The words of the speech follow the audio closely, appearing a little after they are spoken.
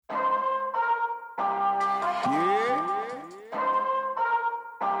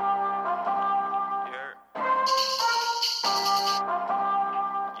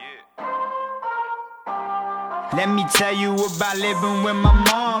Let me tell you about living with my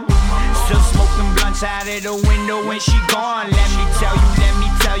mom. Still smoking blunts out of the window when she gone. Let me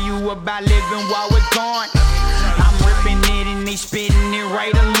tell you about living while we're gone. I'm ripping it and they spitting it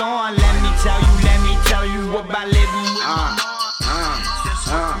right along. Let me tell you about living with my mom. Still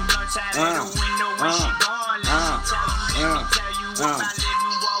smoking blunts out of the window when she gone. Let me tell you about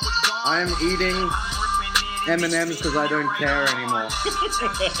living while we're gone. I'm eating M&M's because I don't care anymore.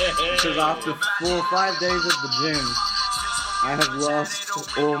 Because after 4 or 5 days at the gym, I have lost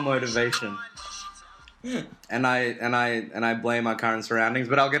all motivation. And I blame our current surroundings,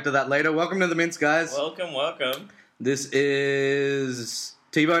 but I'll get to that later. Welcome to the Mince, guys. Welcome. This is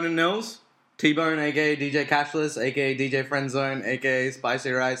T-Bone and Nils. T-Bone, aka DJ Cashless, aka DJ Friendzone, aka Spicy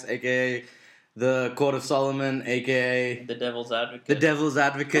Rice, aka The Court of Solomon, a.k.a. The Devil's Advocate. The Devil's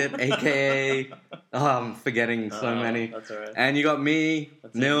Advocate, a.k.a. Oh, I'm forgetting so many. That's all right. And you got me,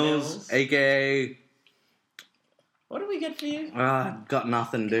 Nils, a.k.a. What do we get for you? Got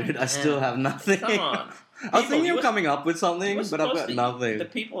nothing, dude. I still have nothing. Come on. I was thinking of coming up with something, but I've got nothing. The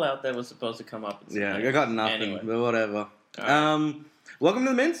people out there were supposed to come up with something. Yeah, I got nothing, anyway. but whatever. Right. Welcome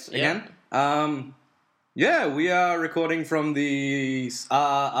to the Mince again. Yeah, we are recording from the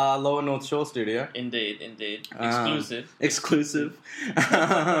Lower North Shore studio. Indeed. Exclusive.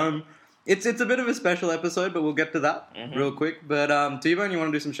 It's a bit of a special episode, but we'll get to that real quick. But T-Bone, you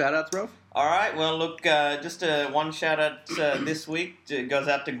want to do some shout-outs, bro? All right, well, look, just one shout-out this week goes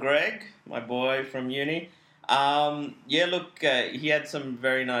out to Greg, my boy from uni. He had some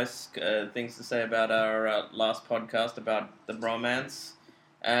very nice things to say about our last podcast about the bromance.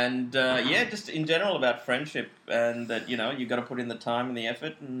 And, just in general about friendship, and that, you got to put in the time and the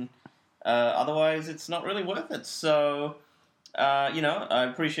effort, and otherwise it's not really worth it. So, I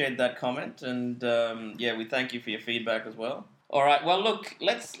appreciate that comment, and, we thank you for your feedback as well. All right, well, look,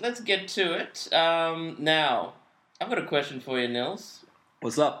 let's get to it. Now, I've got a question for you, Nils.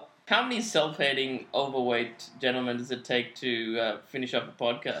 What's up? How many self-hating, overweight gentlemen does it take to finish up a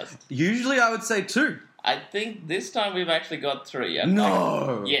podcast? Usually I would say 2. I think this time we've actually got 3.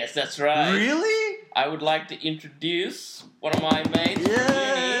 No! Yes, that's right. Really? I would like to introduce one of my mates.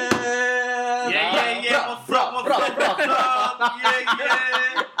 Yeah!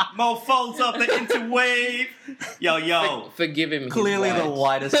 More folds up the interwave. Yo. Forgive him. Clearly the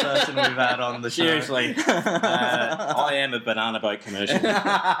whitest person we've had on the show. Seriously. I am a banana boat commercial.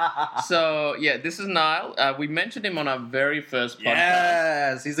 So, this is Niall. We mentioned him on our very first podcast.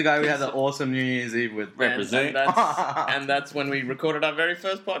 Yes, he's the guy we had the awesome New Year's Eve with. Represent. And that's when we recorded our very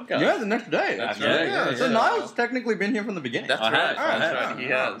first podcast. Yeah, the next day. That's right. Yeah. So Niall's technically been here from the beginning. That's right. That's right. He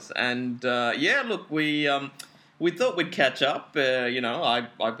has. And, look, we thought we'd catch up. I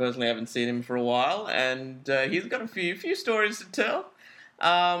personally haven't seen him for a while, and he's got a few stories to tell.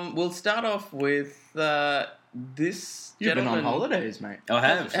 We'll start off with this You've gentleman. been on holidays, mate. I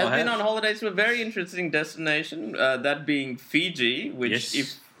have. Has been on holidays to a very interesting destination, that being Fiji, which,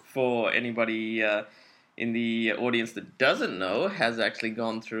 if for anybody in the audience that doesn't know, has actually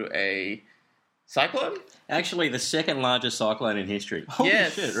gone through a cyclone. Actually, the second largest cyclone in history. Holy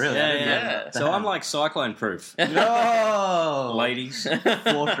shit, really? Yeah. So I'm like cyclone proof. No! Ladies.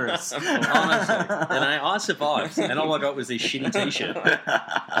 Fortress. Honestly. And I survived. And all I got was this shitty t-shirt.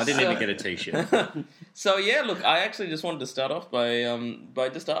 I didn't even get a t-shirt. So, look, I actually just wanted to start off by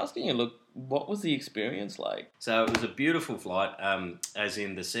just asking you, look, what was the experience like? So it was a beautiful flight, as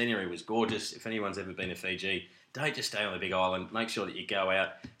in the scenery was gorgeous. If anyone's ever been to Fiji, don't just stay on the big island. Make sure that you go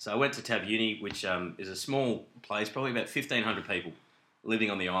out. So I went to Tabuni, which is a small place, probably about 1,500 people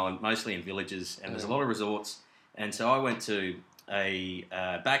living on the island, mostly in villages, and there's a lot of resorts. And so I went to a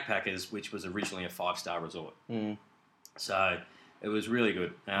Backpackers, which was originally a 5-star resort. So it was really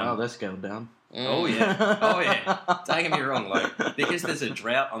good. Wow, they're scaled down. Oh, yeah. Don't get me wrong, like, because there's a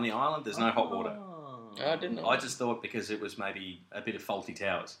drought on the island, there's no hot water. I didn't know. I just thought because it was maybe a bit of faulty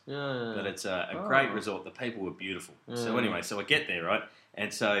towers. Yeah. But it's a great resort. The people were beautiful. So anyway, so I get there, right?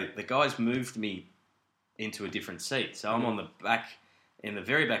 And so the guys moved me into a different seat. So I'm on the back, in the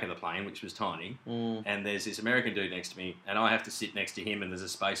very back of the plane, which was tiny. And there's this American dude next to me, and I have to sit next to him, and there's a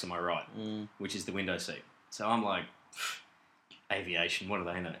space on my right, which is the window seat. So I'm like, aviation, what do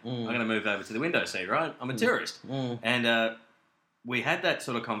they know? I'm going to move over to the window seat, right? I'm a tourist. And we had that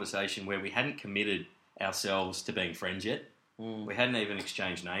sort of conversation where we hadn't committed ourselves to being friends yet. We hadn't even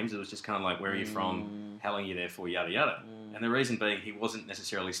exchanged names. It was just kind of like, where are you from? How long are you there for? Yada, yada. And the reason being, he wasn't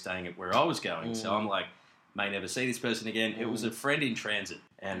necessarily staying at where I was going. So I'm like, may never see this person again. It was a friend in transit.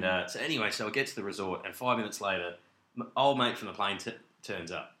 And so anyway, so I get to the resort, and 5 minutes later, my old mate from the plane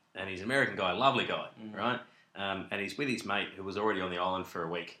turns up. And he's an American guy, lovely guy, right? and he's with his mate who was already on the island for a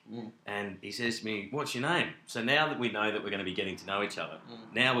week. And he says to me, "What's your name?" So now that we know that we're going to be getting to know each other,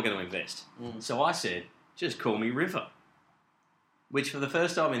 now we're going to invest. So I said, "Just call me River." Which, for the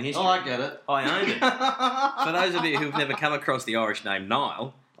first time in history... Oh, I get it. I owned it. For those of you who've never come across the Irish name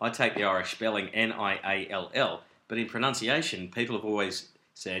Niall, I take the Irish spelling Niall, but in pronunciation, people have always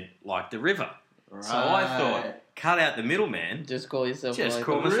said, like the river. Right. So I thought, cut out the middleman, Just call yourself just like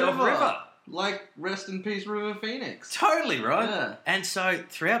call myself River. Like, rest in peace, River Phoenix. Totally, right? Yeah. And so,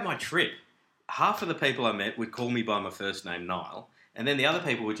 throughout my trip, half of the people I met would call me by my first name, Niall, and then the other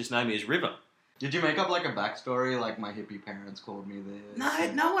people would just know me as River. Did you make up like a backstory? Like my hippie parents called me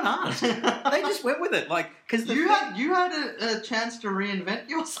this. No one asked. They just went with it, like because you had a chance to reinvent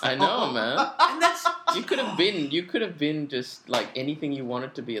yourself. I know, man. and that's You could have been just like anything you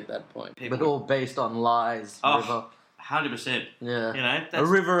wanted to be at that point. But all based on lies, Oh, River. 100%. Yeah. You know, A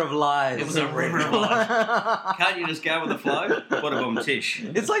river of lies. It was a river of lies. Can't you just go with the flow? What a bomb tish.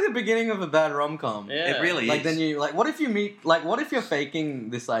 It's like the beginning of a bad rom-com. Yeah. It really Like is. then you what if you're faking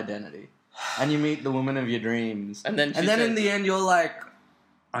this identity and you meet the woman of your dreams And then in the end you're like,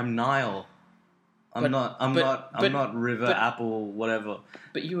 I'm Niall. I'm But- not River but- Apple whatever.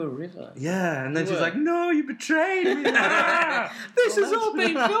 But you were River. Yeah, and then You she's were. like, no, you betrayed me. This has all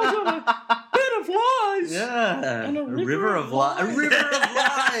been built on a bed of lies. Yeah, And a river river of of lies. A lies. river of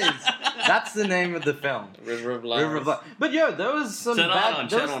lies. That's the name of the film. River of Lies. River of Lies. But yo, there was some Tonight bad... on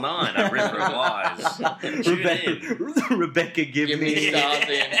there Channel was- 9, a river of lies. Tune in. Rebecca, give Give me... me stars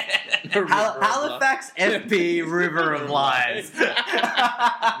in. The River of Halifax FP River of Lies.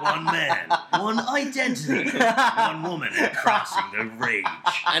 One man, one identity, one woman crossing the rage.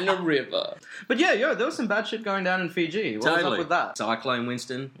 And a river. But yeah, yo, there was some bad shit going down in Fiji. What was up with that? Cyclone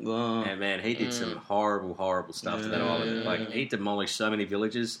Winston. Oh. And man, he did some horrible, horrible stuff to that island. Like, he demolished so many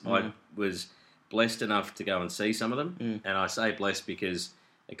villages. I was blessed enough to go and see some of them. And I say blessed because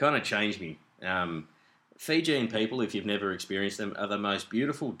it kind of changed me. Fijian people, if you've never experienced them, are the most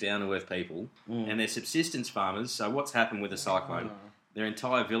beautiful, down-to-earth people. And they're subsistence farmers. So what's happened with the cyclone? Their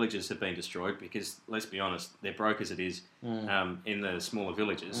entire villages have been destroyed because, let's be honest, they're broke as it is in the smaller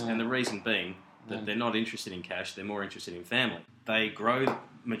villages. And the reason being that they're not interested in cash, they're more interested in family. They grow the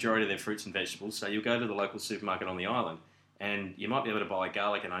majority of their fruits and vegetables, so you'll go to the local supermarket on the island and you might be able to buy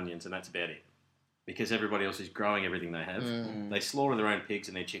garlic and onions, and that's about it. Because everybody else is growing everything they have. They slaughter their own pigs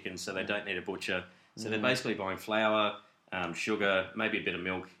and their chickens, so they don't need a butcher. So they're basically buying flour, sugar, maybe a bit of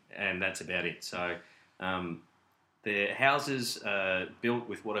milk, and that's about it. So their houses are built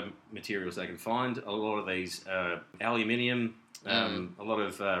with what materials they can find. A lot of these aluminium, a lot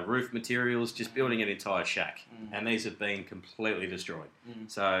of roof materials, just building an entire shack. And these have been completely destroyed.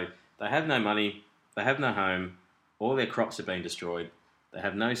 So they have no money, they have no home, all their crops have been destroyed. They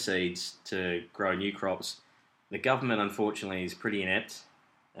have no seeds to grow new crops. The government, unfortunately, is pretty inept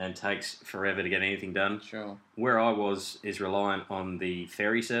and takes forever to get anything done. Sure. Where I was is reliant on the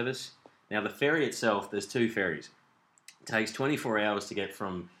ferry service. Now, the ferry itself, there's 2 ferries. It takes 24 hours to get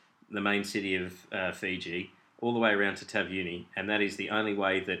from the main city of Fiji all the way around to Taveuni, and that is the only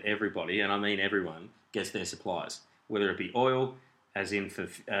way that everybody, and I mean everyone, gets their supplies. Whether it be oil, as in for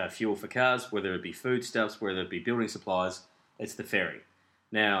fuel for cars, whether it be foodstuffs, whether it be building supplies, it's the ferry.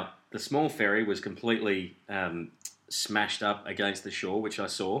 Now, the small ferry was completely smashed up against the shore, which I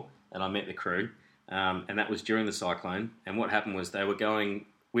saw, and I met the crew, and that was during the cyclone. And what happened was they were going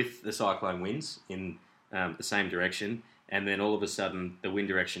with the cyclone winds in the same direction, and then all of a sudden the wind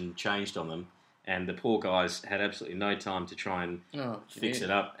direction changed on them, and the poor guys had absolutely no time to try and fix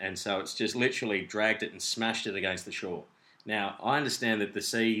it up, and so it's just literally dragged it and smashed it against the shore. Now, I understand that the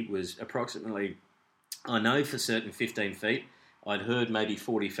sea was approximately, I know for certain, 15 feet. I'd heard maybe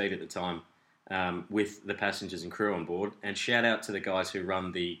 40 feet at the time with the passengers and crew on board. And shout out to the guys who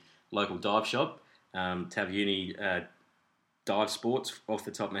run the local dive shop, Taveuni Dive Sports, off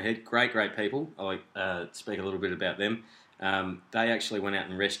the top of my head. Great, great people. I'll speak a little bit about them. They actually went out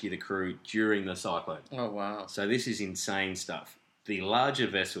and rescued the crew during the cyclone. Oh, wow. So this is insane stuff. The larger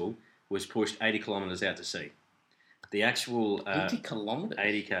vessel was pushed 80 kilometres out to sea. The actual 80 kilometres?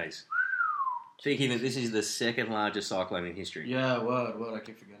 80 k's. Thinking that this is the second largest cyclone in history. Yeah, word, I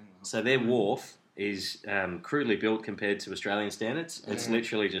keep forgetting that. So their wharf is crudely built compared to Australian standards. It's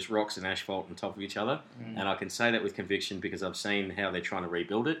literally just rocks and asphalt on top of each other. And I can say that with conviction because I've seen how they're trying to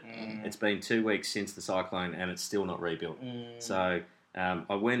rebuild it. It's been 2 weeks since the cyclone and it's still not rebuilt. So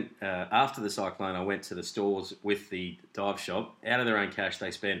I went, after the cyclone, I went to the stores with the dive shop. Out of their own cash,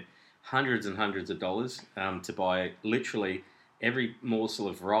 they spent hundreds and hundreds of dollars to buy literally every morsel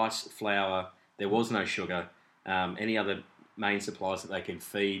of rice, flour. There was no sugar, any other main supplies that they could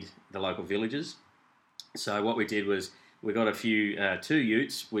feed the local villagers. So what we did was we got two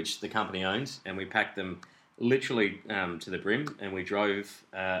utes, which the company owns, and we packed them literally to the brim, and we drove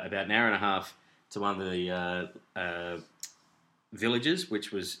about an hour and a half to one of the villages,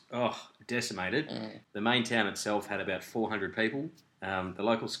 which was decimated. The main town itself had about 400 people. The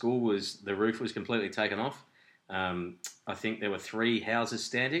local school the roof was completely taken off. I think there were 3 houses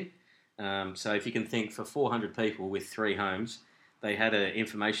standing. So if you can think, for 400 people with 3 homes, they had an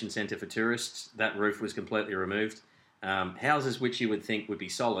information centre for tourists. That roof was completely removed. Houses which you would think would be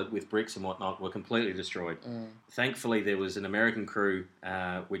solid with bricks and whatnot were completely destroyed. Thankfully, there was an American crew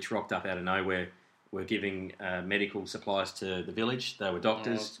which rocked up out of nowhere, were giving medical supplies to the village. They were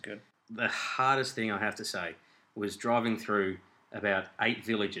doctors. That's good. The hardest thing, I have to say, was driving through about 8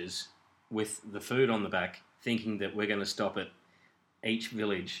 villages with the food on the back, thinking that we're going to stop at each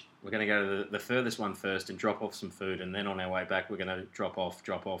village. We're going to go to the furthest one first and drop off some food, and then on our way back we're going to drop off,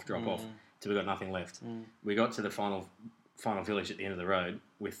 till we've got nothing left. We got to the final village at the end of the road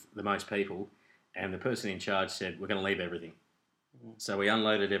with the most people, and the person in charge said, we're going to leave everything. So we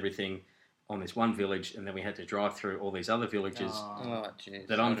unloaded everything on this one village, and then we had to drive through all these other villages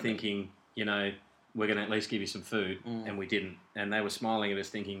that I'm thinking, we're going to at least give you some food, and we didn't. And they were smiling at us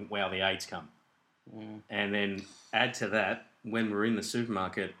thinking, wow, the AIDS come. And then add to that, when we're in the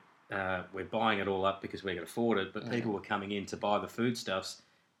supermarket, we're buying it all up because we can afford it, but people were coming in to buy the foodstuffs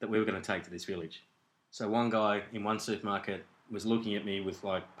that we were going to take to this village. So one guy in one supermarket was looking at me with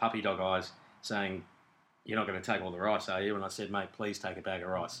like puppy dog eyes saying, you're not going to take all the rice, are you? And I said, mate, please take a bag of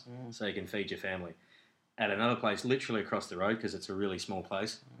rice so you can feed your family. At another place, literally across the road, because it's a really small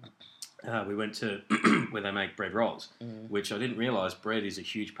place, we went to where they make bread rolls, which I didn't realise bread is a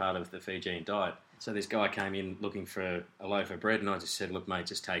huge part of the Fijian diet. So this guy came in looking for a loaf of bread, and I just said, look, mate,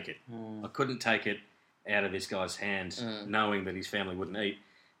 just take it. I couldn't take it out of this guy's hands, knowing that his family wouldn't eat.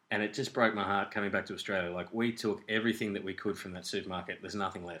 And it just broke my heart coming back to Australia. Like, we took everything that we could from that supermarket. There's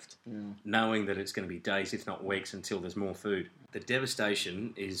nothing left. Knowing that it's going to be days, if not weeks, until there's more food. The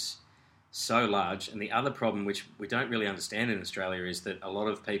devastation is so large. And the other problem, which we don't really understand in Australia, is that a lot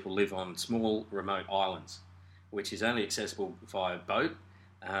of people live on small, remote islands, which is only accessible via boat.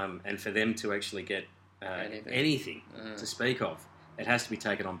 And for them to actually get anything to speak of, it has to be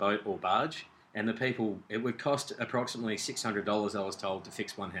taken on boat or barge. And the people, it would cost approximately $600, I was told, to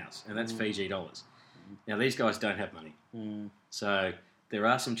fix one house. And that's Fiji dollars. Now, these guys don't have money. So there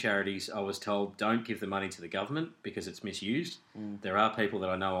are some charities, I was told, don't give the money to the government because it's misused. There are people that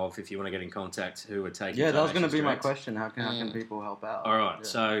I know of, if you want to get in contact, who are taking that was going to be my direct. question. How can people help out? All right.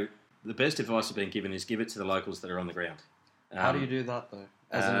 So the best advice I've been given is give it to the locals that are on the ground. How do you do that, though,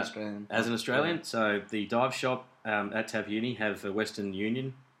 as an Australian? As an Australian, so the dive shop at Tav-Uni have a Western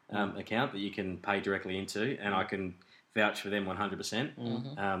Union account that you can pay directly into, and I can vouch for them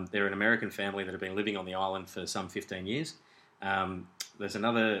 100%. They're an American family that have been living on the island for some 15 years. There's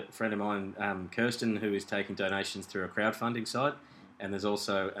another friend of mine, Kirsten, who is taking donations through a crowdfunding site, and there's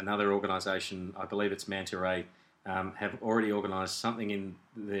also another organisation, I believe it's Manta Ray, have already organised something in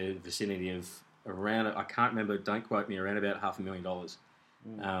the vicinity of around, I can't remember, don't quote me, around about $500,000.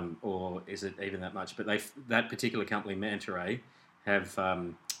 Or is it even that much? But that particular company, Manta Ray, have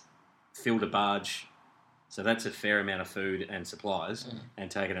filled a barge, so that's a fair amount of food and supplies, and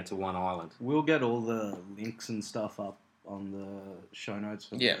taken it to one island. We'll get all the links and stuff up on the show notes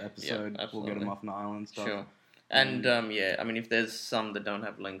for the episode. We'll get them off an island stuff. Sure. And, I mean, if there's some that don't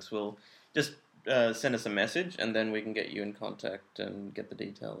have links, we'll just send us a message, and then we can get you in contact and get the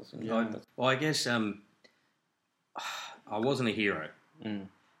details. Well, I guess I wasn't a hero.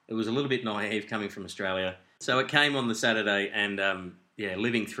 It was a little bit naive coming from Australia. So it came on the Saturday, and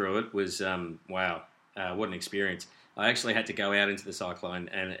living through it was, wow, what an experience. I actually had to go out into the cyclone,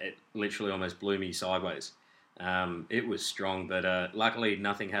 and it literally almost blew me sideways. It was strong, but luckily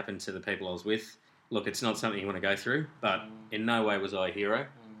nothing happened to the people I was with. Look, it's not something you want to go through, but in no way was I a hero.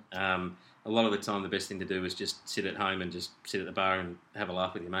 A lot of the time, the best thing to do is just sit at home and just sit at the bar and have a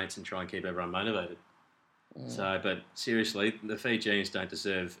laugh with your mates and try and keep everyone motivated. So, but seriously, the Fijians don't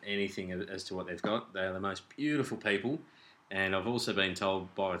deserve anything as to what they've got. They are the most beautiful people, and I've also been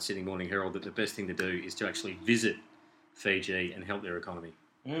told by Sydney Morning Herald that the best thing to do is to actually visit Fiji and help their economy.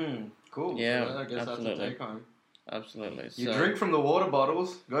 Cool. Yeah, so I guess absolutely. that's a take home. Absolutely. You drink from the water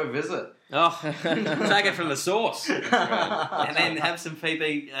bottles, go visit. Oh, take it from the source. And then have some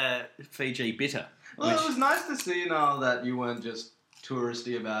Fiji bitter. Well, it was nice to see now that you weren't just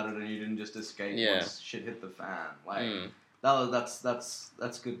touristy about it and you didn't just escape once shit hit the fan. Like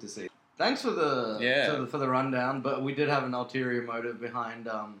that's good to see. Thanks for the for the rundown, but we did have an ulterior motive behind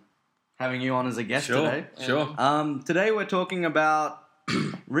having you on as a guest today. Sure. Today we're talking about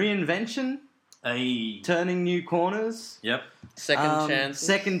reinvention turning new corners. Yep.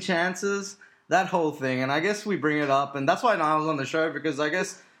 Second chances. That whole thing. And I guess we bring it up, and that's why Niall's on the show, because I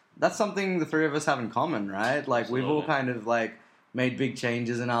guess that's something the three of us have in common, right? Like, we've all kind of, like, made big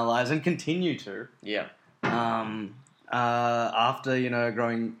changes in our lives and continue to. Yeah. After, you know,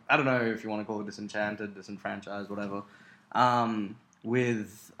 growing, I don't know if you want to call it disenfranchised, whatever,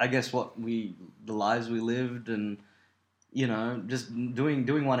 with, I guess, the lives we lived and, you know, just doing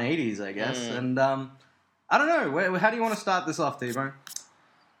 180s, I guess. And, I don't know, how do you want to start this off, T-Bone?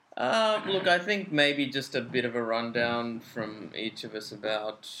 Look, I think maybe just a bit of a rundown from each of us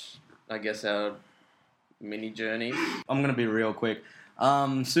about, I guess, our mini journeys. I'm going to be real quick.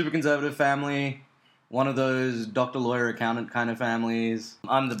 Super conservative family, one of those doctor, lawyer, accountant kind of families.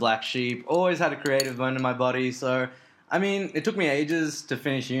 I'm the black sheep, always had a creative bone in my body, so, I mean, it took me ages to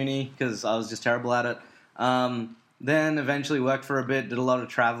finish uni because I was just terrible at it. Then eventually worked for a bit, did a lot of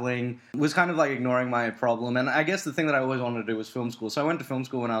traveling, was kind of like ignoring my problem. And I guess the thing that I always wanted to do was film school. So I went to film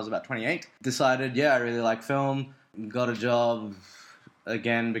school when I was about 28. Decided, I really like film. Got a job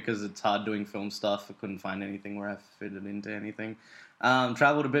again because it's hard doing film stuff. I couldn't find anything where I fitted into anything.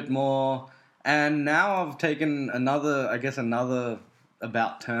 Traveled a bit more. And now I've taken another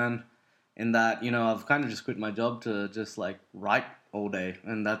about turn in that, you know, I've kind of just quit my job to just like write all day.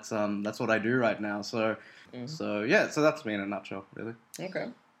 And that's what I do right now. So... So that's me in a nutshell, really. Okay.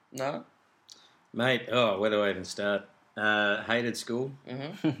 No? Mate, where do I even start? Hated school.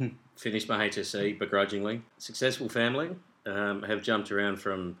 Mm-hmm. Finished my HSC begrudgingly. Successful family. Have jumped around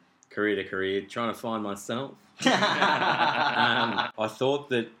from career to career, trying to find myself. I thought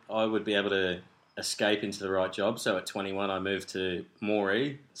that I would be able to escape into the right job. So at 21, I moved to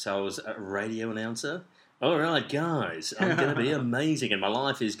Moree. So I was a radio announcer. All right, guys, I'm going to be amazing, and my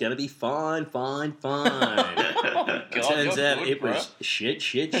life is going to be fine. God, Turns out good, it bro. was shit.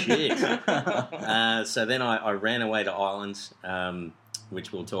 So then I ran away to Ireland,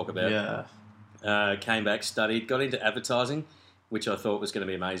 which we'll talk about. Yeah. Came back, studied, got into advertising, which I thought was going to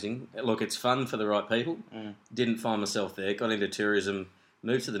be amazing. Look, it's fun for the right people. Didn't find myself there. Got into tourism,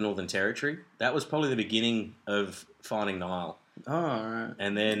 moved to the Northern Territory. That was probably the beginning of finding Niall. Oh, all right.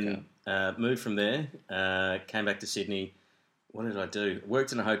 And then... moved from there, came back to Sydney. What did I do?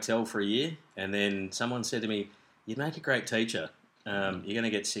 Worked in a hotel for a year, and then someone said to me, "You'd make a great teacher. You're going to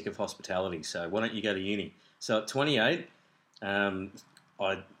get sick of hospitality, so why don't you go to uni?" So at 28,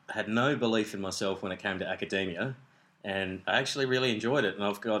 I had no belief in myself when it came to academia, and I actually really enjoyed it.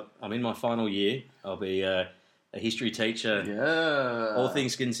 And I'm in my final year. I'll be a history teacher, all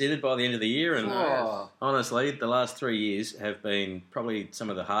things considered, by the end of the year. And honestly, the last 3 years have been probably some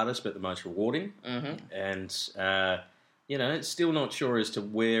of the hardest but the most rewarding. And, you know, still not sure as to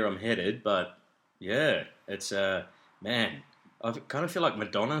where I'm headed, but yeah, it's, man, I kind of feel like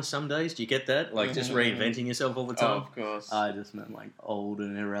Madonna some days. Do you get that? Like just reinventing yourself all the time? Oh, of course. I just meant like old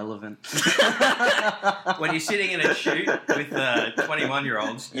and irrelevant. When you're sitting in a shoot with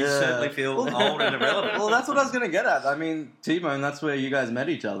 21-year-olds, you certainly feel old and irrelevant. Well, that's what I was going to get at. I mean, T-Bone, that's where you guys met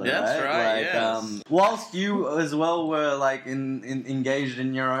each other, That's right, Like, yes. Whilst you as well were like engaged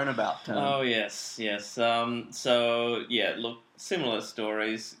in your own about turn. Oh, yes. So, yeah, look, similar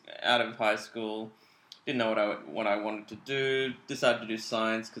stories. Out of high school, didn't know what I wanted to do. Decided to do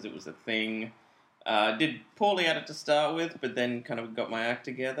science because it was a thing. Did poorly at it to start with, but then kind of got my act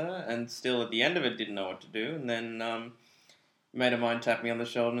together, and still at the end of it didn't know what to do. And then a mate of mine tapped me on the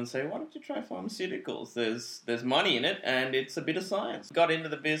shoulder and say, "Why don't you try pharmaceuticals? There's money in it, and it's a bit of science." Got into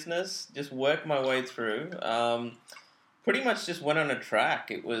the business, just worked my way through. Pretty much just went on a track.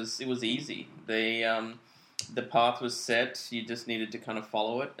 It was easy. The path was set. You just needed to kind of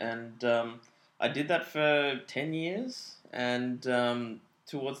follow it, and I did that for 10 years, and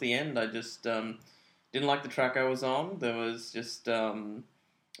towards the end, I just didn't like the track I was on. There was just, I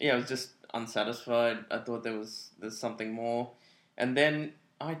was just unsatisfied. I thought there's something more. And then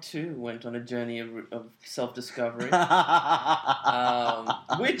I too went on a journey of self-discovery,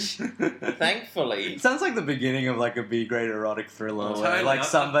 which, thankfully... It sounds like the beginning of like a B-grade erotic thriller. Totally. Where, like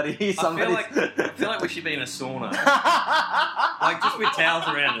somebody... I feel like we should be in a sauna. Like, just with towels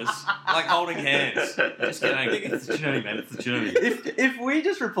around us. Like, holding hands. Just going, it's the journey, man. It's the journey. If we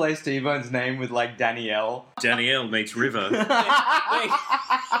just replace T-Bone's name with, like, Danielle... Danielle meets River.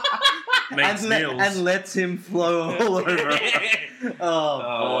 Meets and Nils. lets him flow all over. Oh, boy.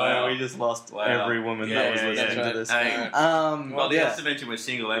 Wow. We just lost Wow. every woman that was listening to this. Hey, Well, not to mention we're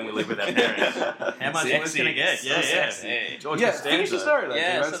single and we live with our parents. How much worse can it get? So sexy. George Yeah, Costanza. finish the story, though.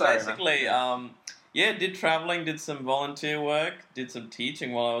 Yeah, T-Bone. so Sorry, basically, did traveling, did some volunteer work, did some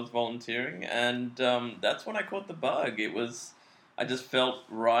teaching while I was volunteering, and that's when I caught the bug. It was I just felt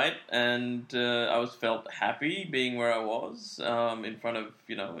right, and I was felt happy being where I was in front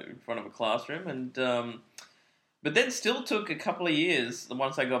of a classroom, and but then still took a couple of years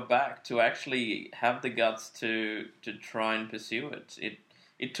once I got back to actually have the guts to try and pursue it.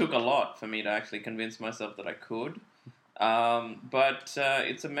 It took a lot for me to actually convince myself that I could. But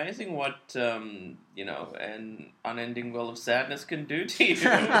it's amazing what an unending well of sadness can do to you.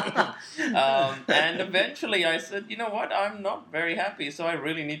 And eventually I said, you know what, I'm not very happy, so I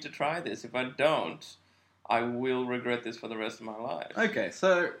really need to try this. If I don't, I will regret this for the rest of my life. Okay,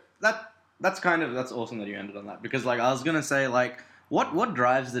 so that's awesome that you ended on that, because like I was gonna say, like what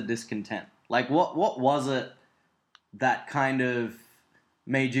drives the discontent? Like what was it that kind of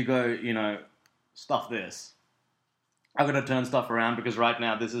made you go, stuff this? I'm going to turn stuff around, because right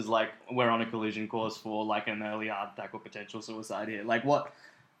now this is like, we're on a collision course for like an early heart attack or potential suicide here. Like what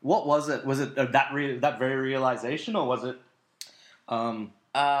was it? Was it that very realization, or was it,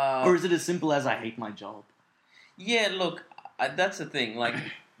 or is it as simple as I hate my job? Yeah, look, that's the thing. Like,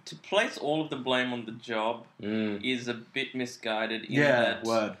 to place all of the blame on the job is a bit misguided.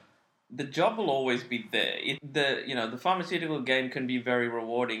 The job will always be there. The pharmaceutical game can be very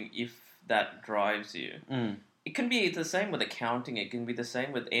rewarding if that drives you. It can be the same with accounting. It can be the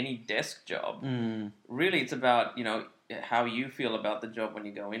same with any desk job. Really, it's about, how you feel about the job when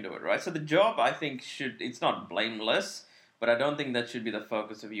you go into it, right? So the job, I think, it's not blameless, but I don't think that should be the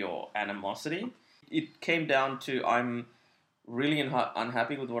focus of your animosity. It came down to, I'm really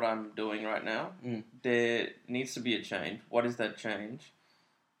unhappy with what I'm doing right now. There needs to be a change. What is that change?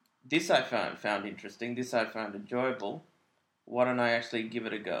 This I found interesting. This I found enjoyable. Why don't I actually give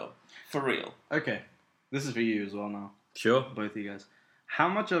it a go? For real. Okay. This is for you as well now. Sure. Both of you guys. How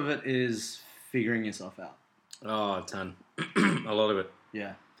much of it is figuring yourself out? Oh, a ton. A lot of it.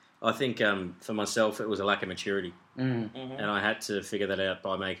 Yeah. I think for myself, it was a lack of maturity. Mm-hmm. And I had to figure that out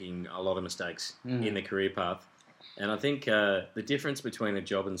by making a lot of mistakes in the career path. And I think the difference between a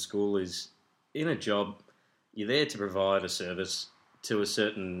job and school is, in a job, you're there to provide a service to a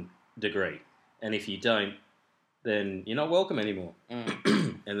certain degree. And if you don't, then you're not welcome anymore.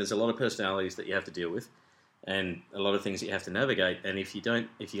 And there's a lot of personalities that you have to deal with, and a lot of things that you have to navigate. And if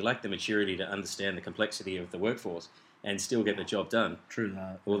you lack the maturity to understand the complexity of the workforce and still get the job done, true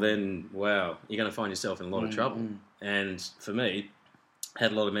that. Well then, wow, you're going to find yourself in a lot of trouble. And for me,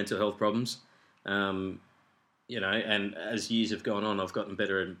 had a lot of mental health problems, and as years have gone on, I've gotten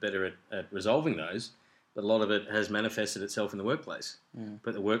better and better at resolving those. But a lot of it has manifested itself in the workplace.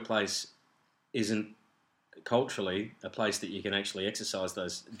 But the workplace isn't culturally a place that you can actually exercise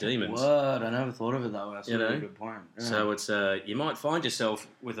those demons. Word, I never thought of it that way. That's a really good point. Yeah. So it's you might find yourself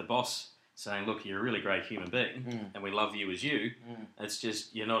with a boss saying, look, you're a really great human being and we love you as you. It's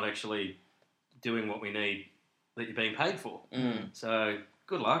just you're not actually doing what we need that you're being paid for. So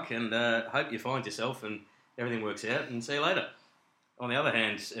good luck, and hope you find yourself and everything works out, and see you later. On the other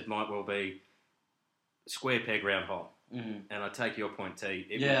hand, it might well be square peg, round hole. And I take your point, T.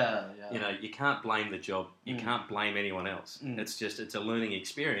 You can't blame the job. You can't blame anyone else. It's a learning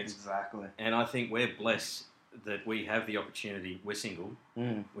experience. Exactly. And I think we're blessed that we have the opportunity. We're single.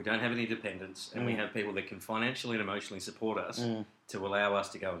 We don't have any dependents, and we have people that can financially and emotionally support us to allow us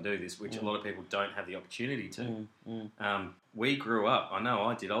to go and do this, which a lot of people don't have the opportunity to. We grew up. I know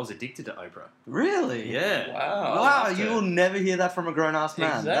I did. I was addicted to Oprah. Really? Yeah. Wow. You will never hear that from a grown-ass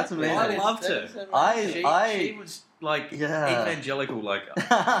man. Exactly. That's amazing. I loved her. She was like evangelical, like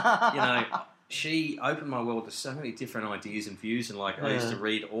she opened my world to so many different ideas and views, and I used to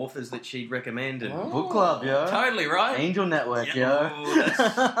read authors that she'd recommend, and book club, yo. Totally right. Angel Network, yo.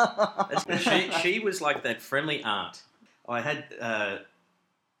 She was like that friendly aunt. I had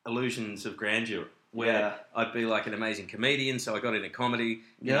illusions of grandeur, where I'd be like an amazing comedian, so I got into comedy.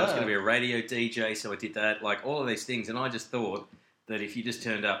 I was going to be a radio DJ, so I did that. Like all of these things, and I just thought that if you just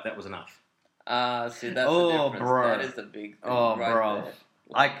turned up, that was enough. See, that's the difference. Bro. That is the big thing. Oh, right bro. there.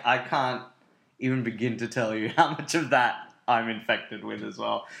 I can't even begin to tell you how much of that I'm infected with as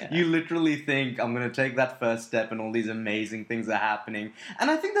well. Yeah. You literally think I'm going to take that first step and all these amazing things are happening. And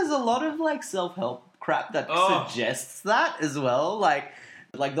I think there's a lot of self-help crap that suggests that as well. Like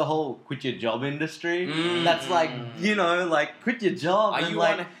the whole quit your job industry. That's quit your job. Are you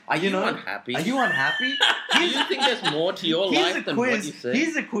unhappy? Are you unhappy? Do you think there's more to your life than what you say?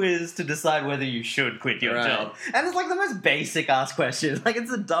 Here's a quiz to decide whether you should quit your job. And it's the most basic ass question.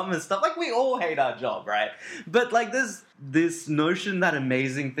 It's the dumbest stuff. We all hate our job, right? But there's this notion that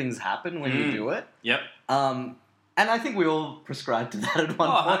amazing things happen when you do it. Yep. And I think we all prescribe to that at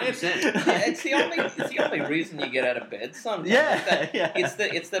one point. 100%. It's the only reason you get out of bed sometimes. Yeah.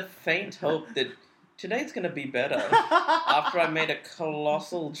 It's the faint hope that today's going to be better after I made a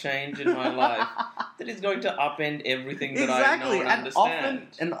colossal change in my life that is going to upend everything that I know and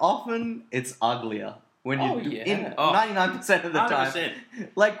understand. Often it's uglier. When you 99% of the 100%. time.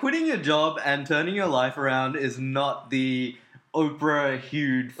 Like, quitting your job and turning your life around is not the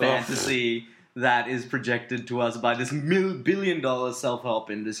Oprah-hued fantasy that is projected to us by this billion-dollar self-help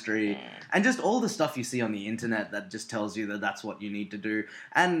industry. And just all the stuff you see on the internet that just tells you that that's what you need to do.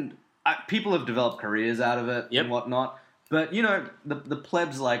 And people have developed careers out of it and whatnot. But, you know, the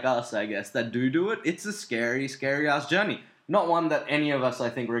plebs like us, I guess, that do it, it's a scary, scary-ass journey. Not one that any of us, I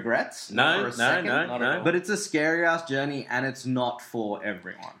think, regrets. No. But it's a scary-ass journey, and it's not for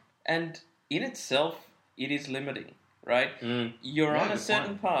everyone. And in itself, it is limiting, right? You're on a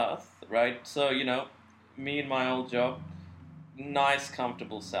certain path, right? So, you know, me and my old job, nice,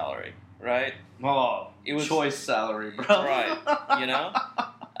 comfortable salary, right? Oh, it was choice salary, bro. Right, you know?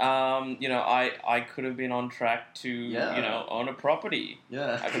 You know, I could have been on track to, you know, own a property.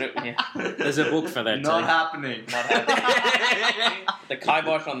 Yeah. I could have, There's a book for that too. Not happening. Not happening. The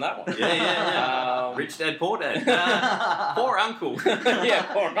kibosh on that one. Yeah. Rich dad, poor dad. Poor uncle. Poor uncle.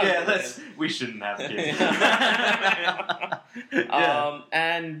 Yeah, we shouldn't have kids.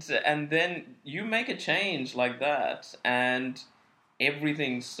 And then you make a change like that, and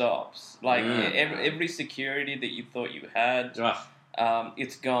everything stops. Like, every security that you thought you had...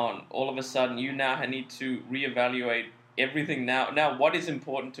 it's gone. All of a sudden, you now need to reevaluate everything now. Now, what is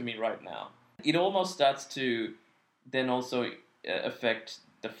important to me right now? It almost starts to then also affect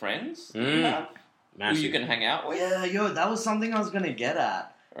the friends you have, who you can hang out with. Yeah, that was something I was going to get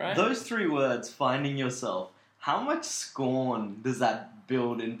at. Right? Those 3 words, finding yourself, how much scorn does that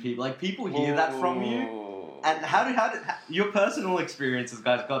build in people? Like, people hear that from you. And how did your personal experiences,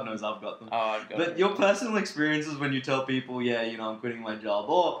 guys? God knows I've got them. But your personal experiences when you tell people, I'm quitting my job,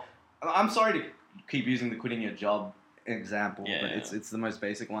 or I'm sorry to keep using the quitting your job example, but it's the most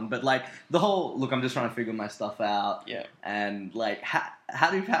basic one. But like the whole look, I'm just trying to figure my stuff out. Yeah. And like, how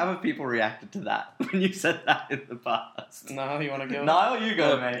have people reacted to that when you said that in the past? No, you want to go? No, you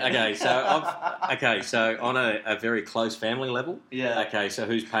go, mate. Okay, so on a very close family level. Yeah. Okay, so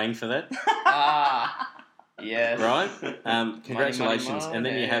who's paying for that? Yes. Right? Congratulations. Money, and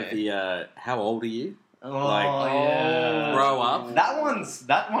then you have the, how old are you? Yeah. Grow up. That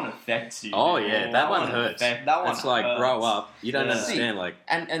one affects you. Oh, yeah. That one hurts. That one It's like, grow up. You don't understand, like...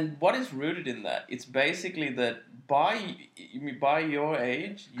 And what is rooted in that? It's basically that by your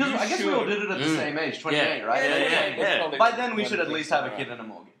age, because I guess we all did it at the same age, 28, right? Yeah. By then, we should at least have a kid and a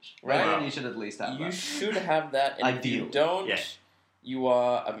mortgage, right? Right. And you should at least have that. You should have that, and if you don't, you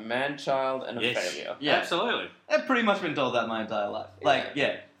are a man-child and a failure. Yeah, absolutely. I've pretty much been told that my entire life.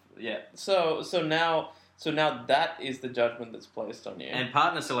 So now that is the judgment that's placed on you. And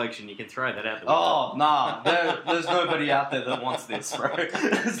partner selection, you can throw that out the window. Oh, nah. There's nobody out there that wants this, bro.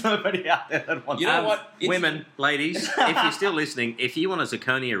 There's nobody out there that wants this. You know what? Women, ladies, if you're still listening, if you want a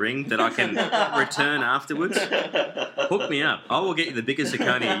zirconia ring that I can return afterwards, hook me up. I will get you the biggest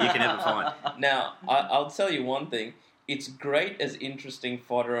zirconia you can ever find. Now, I'll tell you one thing. It's great as interesting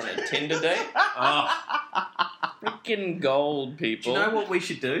fodder on a Tinder date. Freaking gold, people. Do you know what we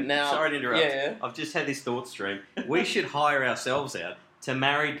should do? Now, sorry to interrupt. Yeah. I've just had this thought stream. We should hire ourselves out to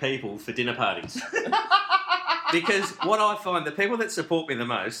married people for dinner parties. Because what I find, the people that support me the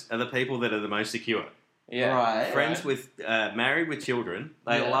most are the people that are the most secure. Yeah. Right. Friends with, married with children,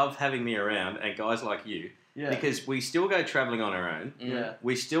 they love having me around, and guys like you. Yeah. Because we still go travelling on our own. Yeah.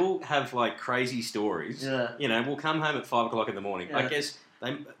 We still have, like, crazy stories. Yeah. You know, we'll come home at 5 o'clock in the morning. Yeah. I guess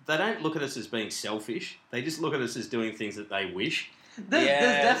they don't look at us as being selfish. They just look at us as doing things that they wish. There's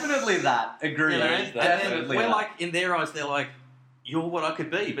definitely that. Agree. You know? Definitely. We're like, in their eyes, they're like, you're what I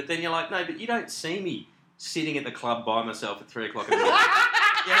could be. But then you're like, no, but you don't see me sitting at the club by myself at 3 o'clock in the morning.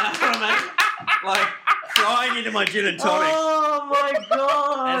 You know what I mean? Like, crying into my gin and tonic. Oh my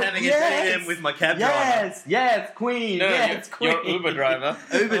god! And having a DM with my cab driver. Yes, Queen. No, Queen. your Uber driver.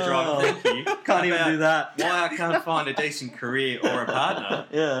 Uber driver, thank you. Can't even do that. Why I can't find a decent career or a partner.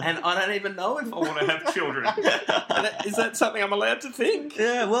 Yeah. And I don't even know if I want to have children. Is that something I'm allowed to think?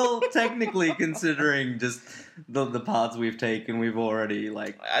 Yeah, well, technically, considering just the paths we've taken, we've already,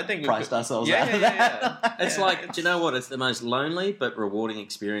 I think priced ourselves out of that. It's like, do you know what? It's the most lonely but rewarding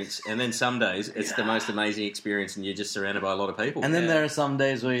experience. And then some days, it's the most amazing experience and you're just surrounded by a lot of people. And then there are some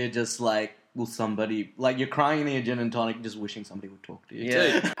days where you're just like, will somebody, like you're crying in your gin and tonic, just wishing somebody would talk to you.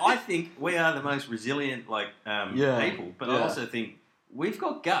 Yeah. Dude, I think we are the most resilient, people, but I also think we've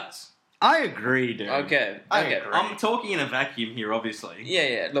got guts. I agree, dude. Okay. I Okay. agree. I'm talking in a vacuum here, obviously.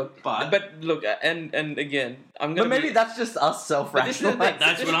 Yeah. Look, but look, and again, I'm gonna. But maybe that's just us self-rationalizing.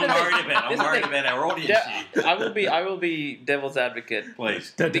 That's what I'm worried about. I'm worried about our audience here. I will be devil's advocate,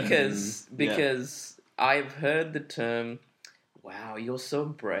 Please. because I've heard the term, "Wow, you're so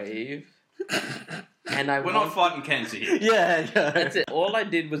brave," and We're not fighting cancer here. Yeah. That's it. All I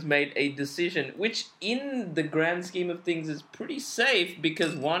did was made a decision, which, in the grand scheme of things, is pretty safe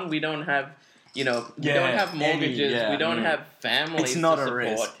because one, we don't have, we don't have mortgages, we don't have families. It's not to a support.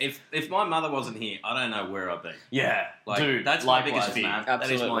 risk. If my mother wasn't here, I don't know where I'd be. Yeah, Like, dude, that's my likewise, biggest fear. man. That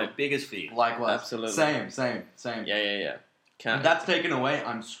is Absolutely. my biggest fear. Likewise. Absolutely. Same. Yeah. If that's taken away,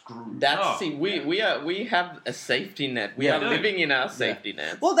 I'm screwed. We have a safety net. We Yeah, are we do. living in our safety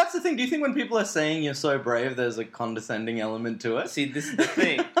net. Well, that's the thing. Do you think when people are saying you're so brave, there's a condescending element to it? See, this is the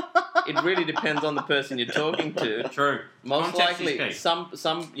thing. It really depends on the person you're talking to. True. Most Context is likely, key. some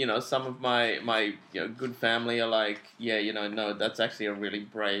of my good family are like, no, that's actually a really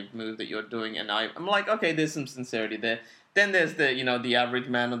brave move that you're doing, and I'm like, okay, there's some sincerity there. Then there's the average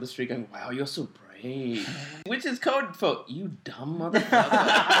man on the street going, wow, you're so brave, which is code for you dumb motherfucker.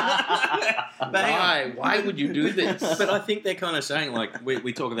 Why would you do this? But I think they're kind of saying, like,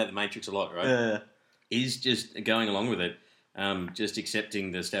 we talk about the Matrix a lot, right? Yeah. Is just going along with it, just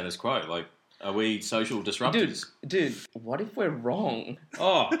accepting the status quo. Like, are we social disruptors? Dude, what if we're wrong?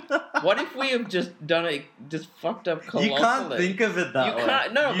 Oh, What if we have just fucked up colossally? You can't think of it that way. You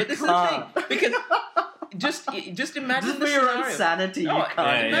can't. No, You but this can't. is the thing. Because just imagine Just the for your scenario. own sanity, you No, can't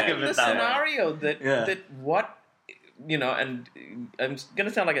imagine think of the it that way. scenario that Yeah. that what and I'm going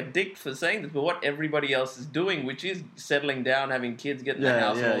to sound like a dick for saying this, but what everybody else is doing, which is settling down, having kids, getting a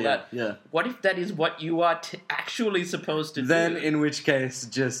house, and all that. Yeah. What if that is what you are actually supposed to Then, do? in which case,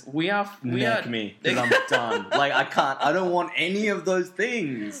 just we are neck me because I'm done. Like I don't want any of those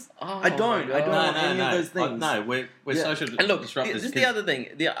things. Oh I don't my God. want any of those things. No, we're Yeah. social And look, disruptors. this is the other thing.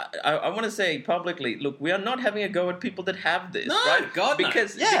 I want to say publicly, look, we are not having a go at people that have this, No, right? God, no.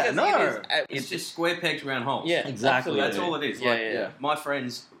 because Yeah, because no. It's just square pegs round holes. yeah, Exactly. absolutely. That's all it is. Yeah, Like, yeah. my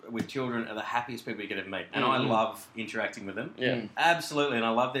friends with children are the happiest people you could ever meet, and I love interacting with them. Yeah. Absolutely, and I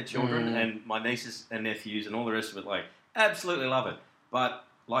love their children and my nieces and nephews and all the rest of it. Like, absolutely love it. But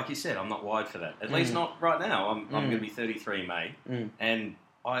like you said, I'm not wired for that. At least not right now. I'm going to be 33 in May, and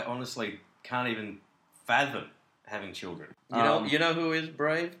I honestly can't even fathom having children. You know who is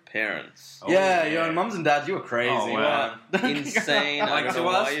brave? Parents. Oh, Yeah, your mums and dads, you were crazy. Oh, wow. Insane. I Like don't to know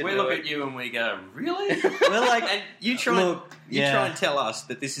why us, you we do look it. at you and we go, "Really?" We're like, And you try Look, and tell us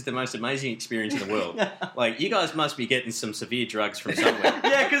that this is the most amazing experience in the world. Like, you guys must be getting some severe drugs from somewhere.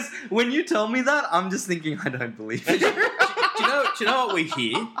 yeah, because when you tell me that, I'm just thinking I don't believe it. Do you know what we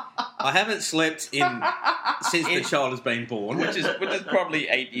hear? I haven't slept since the child has been born. which is probably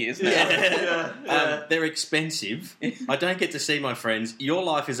 8 years now. They're expensive. I don't get to see my friends. Your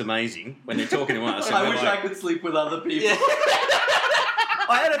life is amazing when they're talking to us. and I we're wish like, I could sleep with other people. Yeah.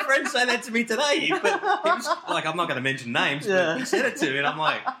 I had a friend say that to me today, but he was like, I'm not going to mention names, but he said it to me, and I'm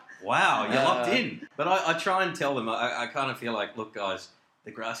like, wow, you're locked in. But I try and tell them, I kind of feel like, look, guys,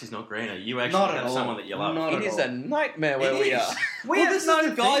 the grass is not greener. You actually Not at have all. someone that you love. Not It at is all. a nightmare where It we is. are. We Well, have this is no the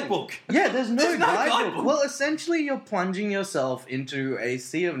thing. guidebook. Yeah, there's no guidebook. guidebook. Well, essentially, you're plunging yourself into a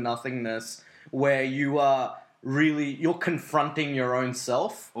sea of nothingness where you're confronting your own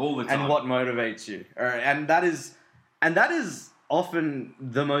self All the time. and what motivates you. And that is often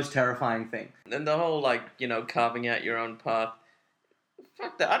the most terrifying thing. And the whole, carving out your own path.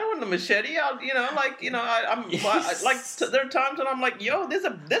 Fuck that. I don't want the machete. I'm there are times when I'm like, yo, there's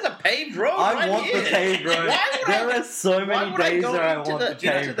a paved road I right want here. the paved road. Why would There I, are so why many would I days go where I into want the into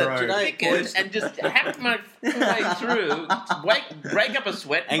paved the road. thicket and just hack my way through, break up a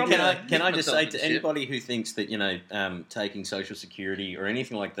sweat And from can I just say to shit. anybody who thinks that, taking Social Security or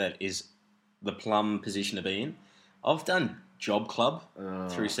anything like that is the plum position to be in, I've done Job Club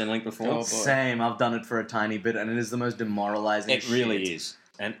through Centrelink before. Oh, boy. Same. I've done it for a tiny bit, and it is the most demoralizing It really shit. is.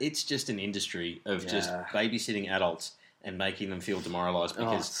 And it's just an industry of just Yeah. babysitting adults and making them feel demoralised Oh,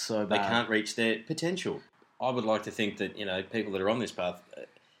 because it's so they bad. can't reach their potential. I would like to think that, people that are on this path,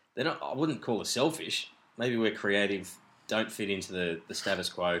 they're not, I wouldn't call us selfish. Maybe we're creative, don't fit into the status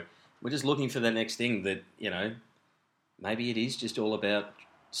quo. We're just looking for the next thing that, maybe it is just all about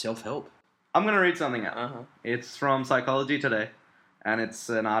self-help. I'm going to read something out. Uh-huh. It's from Psychology Today, and it's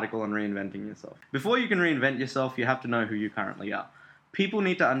an article on reinventing yourself. Before you can reinvent yourself, you have to know who you currently are. People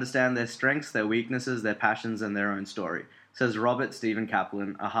need to understand their strengths, their weaknesses, their passions, and their own story, says Robert Stephen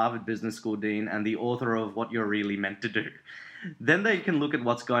Kaplan, a Harvard Business School dean and the author of What You're Really Meant to Do. Then they can look at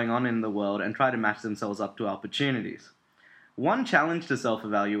what's going on in the world and try to match themselves up to opportunities. One challenge to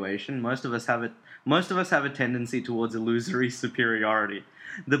self-evaluation: most of us have a tendency towards illusory superiority,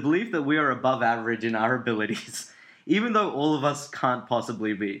 the belief that we are above average in our abilities, even though all of us can't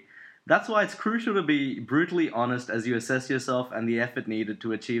possibly be. That's why it's crucial to be brutally honest as you assess yourself and the effort needed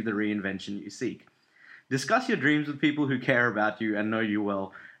to achieve the reinvention you seek. Discuss your dreams with people who care about you and know you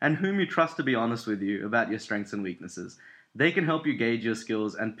well, and whom you trust to be honest with you about your strengths and weaknesses. They can help you gauge your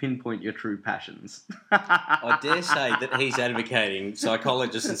skills and pinpoint your true passions. I dare say that he's advocating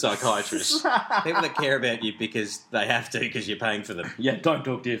psychologists and psychiatrists, people that care about you because they have to, because you're paying for them. Yeah, don't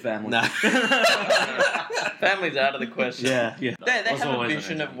talk to your family. No. Family's out of the question. Yeah. They have a always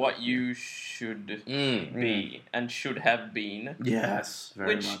vision an of what you should be and should have been. Yes,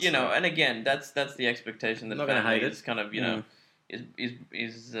 very Which, much you know, so. and again, that's the expectation that Not gonna family hate it. is kind of, you know,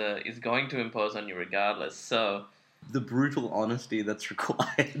 is going to impose on you regardless. So The brutal honesty that's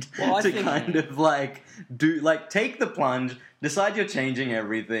required Well, I to think- kind of take the plunge, decide you're changing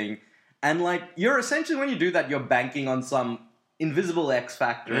everything, and you're essentially, when you do that, you're banking on some invisible X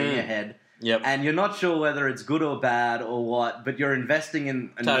factor in your head. Yep. And you're not sure whether it's good or bad or what, but you're investing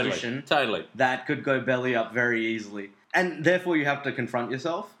in a notion Totally. that could go belly up very easily. And therefore you have to confront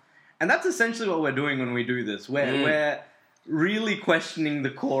yourself. And that's essentially what we're doing when we do this. We're really questioning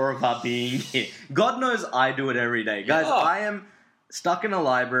the core of our being here. God knows I do it every day. Guys, Oh. I am stuck in a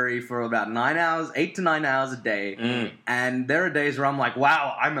library for about 8 to 9 hours a day. And there are days where I'm like,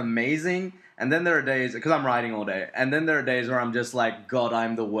 wow, I'm amazing. And then there are days, because I'm writing all day, and then there are days where I'm just like, God,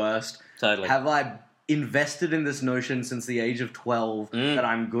 I'm the worst. Totally. Have I invested in this notion since the age of 12 that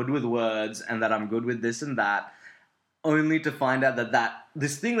I'm good with words and that I'm good with this and that, only to find out that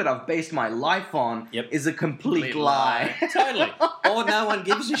this thing that I've based my life on is a complete lie. Totally. Or no one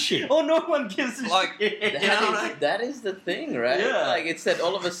gives a shit. Or no one gives a shit. that is the thing, right? Yeah. Like, it's that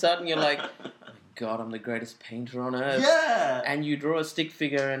all of a sudden you're like, God, I'm the greatest painter on earth. Yeah. And you draw a stick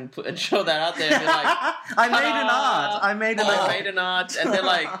figure and show that out there and be like, I made an art. And they're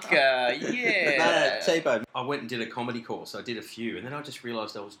like, yeah. T-Bone. I went and did a comedy course. I did a few, and then I just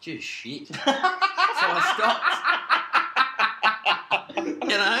realised I was just shit. So I stopped.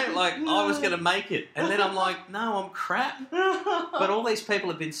 You know, I was going to make it. And then I'm like, no, I'm crap. But all these people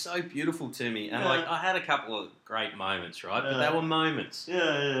have been so beautiful to me. And, I had a couple of great moments, right? But they were moments.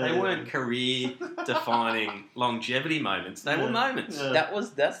 They weren't career-defining longevity moments. They were moments.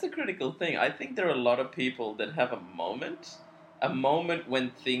 That's the critical thing. I think there are a lot of people that have a moment when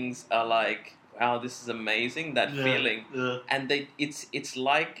things are like, wow, this is amazing, that feeling. And it's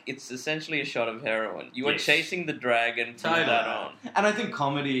essentially a shot of heroin. You are chasing the dragon through that on. And I think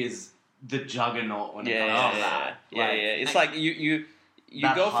comedy is the juggernaut when it comes to that. It's like you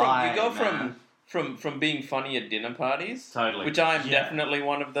that go high, from being funny at dinner parties, Totally. which I am definitely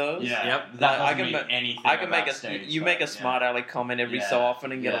one of those. Yeah. Yep. That I doesn't can mean anything I can make about stage you fright, make a smart aleck comment every so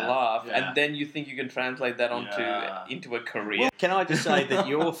often and get a laugh, and then you think you can translate that into a career. Can I just say that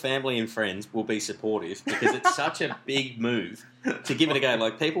your family and friends will be supportive because it's such a big move to give it a go.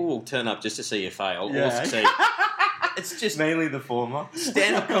 Like, people will turn up just to see you fail or succeed. It's just mainly the former.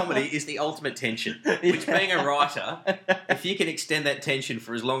 stand-up comedy is the ultimate tension. Which, being a writer, if you can extend that tension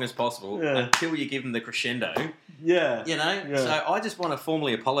for as long as possible until you give them the crescendo, you know. So I just want to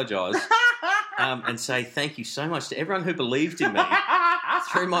formally apologise and say thank you so much to everyone who believed in me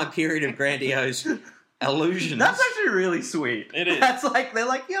through my period of grandiose illusions. That's actually really sweet. It is. That's like, they're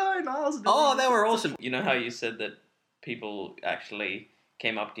like, yo, Niles. Oh, they were awesome. You know how you said that people actually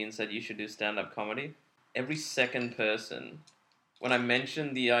came up to you and said you should do stand-up comedy? Every second person, when I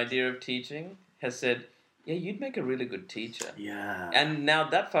mentioned the idea of teaching, has said, yeah, you'd make a really good teacher. Yeah. And now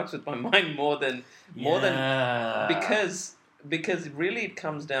that fucks with my mind more than because really it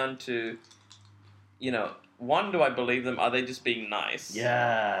comes down to, you know, one, do I believe them? Are they just being nice?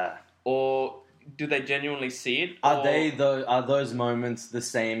 Yeah. Or do they genuinely see it? Are those moments the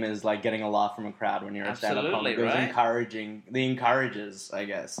same as like getting a laugh from a crowd when you're a stand-up Absolutely, comic? Those right? the encouragers, I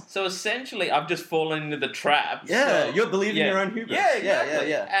guess. So essentially, I've just fallen into the trap. Yeah, so, you're believing your own hubris. Yeah,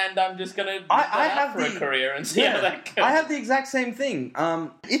 exactly. Yeah. And I'm just gonna I have have for a career and see how that goes. I have the exact same thing.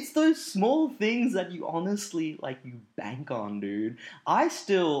 It's those small things that you honestly you bank on, dude. I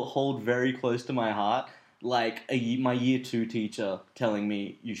still hold very close to my heart, my year 2 teacher telling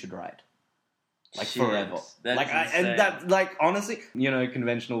me you should write. Shit, Forever. Honestly,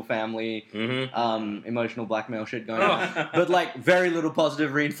 conventional family, emotional blackmail shit going on, but very little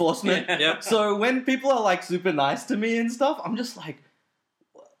positive reinforcement. Yep. So when people are super nice to me and stuff, I'm just like,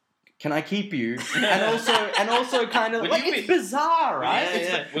 can I keep you? And also kind of it's bizarre,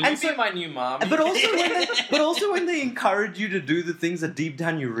 right? Will you be my new mom? But also when they encourage you to do the things that deep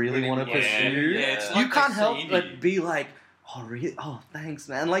down you really want to pursue, you can't help but be like, oh really? Oh, thanks,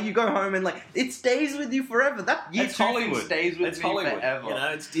 man. Like you go home and like it stays with you forever. That It's Hollywood. Stays with It's me Hollywood. forever. You know,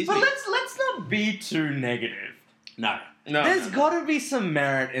 it's Disney. But let's not be too negative. No. There's got to be some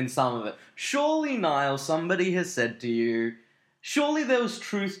merit in some of it. Surely, Niall, somebody has said to you, surely there was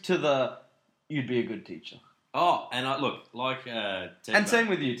truth to the, you'd be a good teacher. Oh, and I look, like... and same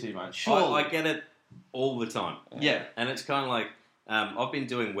with you, Timo. Sure. I get it all the time. Yeah. And it's kind of like, I've been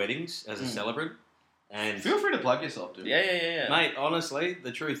doing weddings as a celebrant. And Feel free to plug yourself, dude. Yeah. mate, honestly,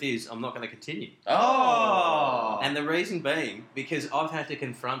 the truth is, I'm not going to continue. Oh. And the reason being, because I've had to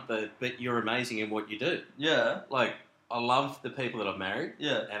confront but you're amazing in what you do. Yeah. Like, I love the people that I've married.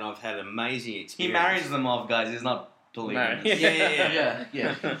 Yeah. And I've had amazing experience. He marries them off, guys. He's not polygamous. Yeah.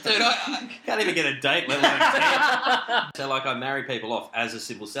 Yeah. Dude, I can't even get a date, let alone 10. So, like, I marry people off as a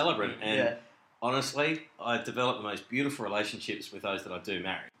civil celebrant. And honestly, I develop the most beautiful relationships with those that I do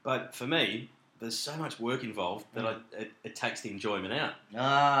marry. But for me, there's so much work involved that it takes the enjoyment out.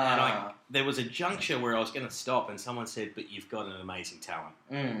 And there was a juncture where I was going to stop and someone said, but you've got an amazing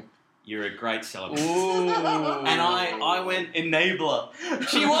talent. You're a great celebrant. Ooh. And I went... Enabler.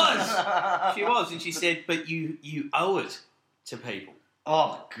 She was. She was. And she said, but you owe it to people.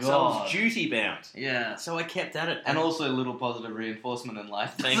 Oh, God. So I was duty bound. Yeah. So I kept at it. And also a little positive reinforcement in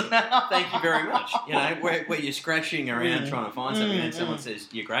life. Thank you very much. You know, where you're scratching around trying to find something and someone says,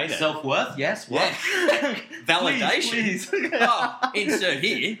 you're great at it. Self-worth? Yes. What? Yeah. Validation. Please. Oh, insert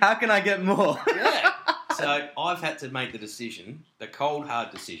here. How can I get more? Yeah. So I've had to make the decision, the cold, hard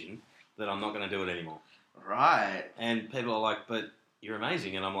decision, that I'm not going to do it anymore. Right. And people are like, but you're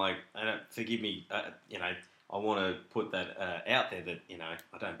amazing. And I'm like, forgive me, you know, I want to put that out there that, you know,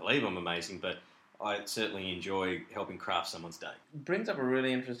 I don't believe I'm amazing, but I certainly enjoy helping craft someone's day. Brings up a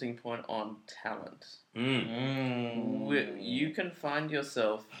really interesting point on talent. You can find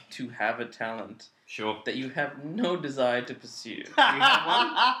yourself to have a talent Sure. that you have no desire to pursue. Do you have one?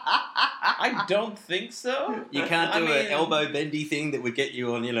 I don't think so. You can't do an elbow bendy thing that would get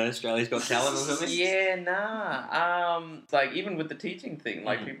you on, you know, Australia's Got Talent or something? Yeah, nah. Like, even with the teaching thing,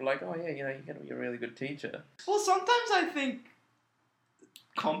 like, people are like, oh, yeah, you know, you can be a really good teacher. Well, sometimes I think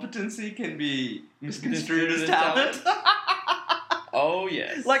competency can be misconstrued as talent. Oh,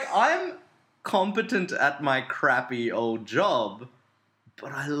 yes. Like, I'm competent at my crappy old job,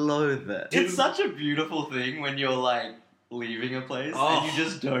 but I loathe it. It's such a beautiful thing when you're, like, leaving a place and you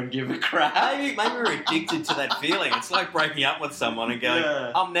just don't give a crap. Maybe we're addicted to that feeling. It's like breaking up with someone and going,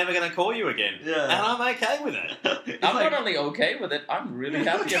 I'm never going to call you again. Yeah. And I'm okay with it. I'm not only okay with it, I'm really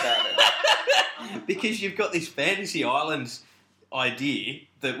happy about it. Because you've got this fantasy island idea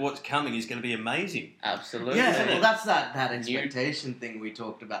that what's coming is going to be amazing. Absolutely. Yeah, well, that's that expectation thing we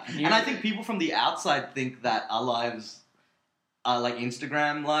talked about. And I think people from the outside think that our lives are like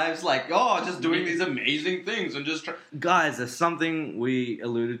Instagram lives, like, oh, just doing these amazing things and just... Guys, there's something we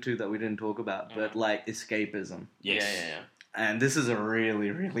alluded to that we didn't talk about, but like escapism. Yes. Yeah. And this is a really,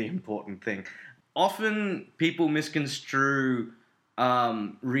 really important thing. Often people misconstrue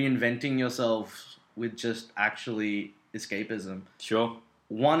reinventing yourself with just actually escapism. Sure.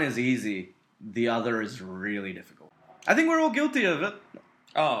 One is easy, the other is really difficult. I think we're all guilty of it.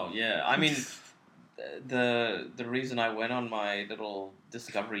 Oh, yeah. I mean, the reason I went on my little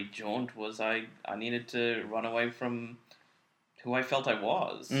discovery jaunt was I needed to run away from who I felt I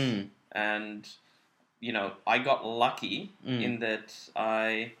was. And, you know, I got lucky in that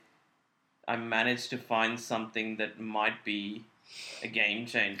I managed to find something that might be a game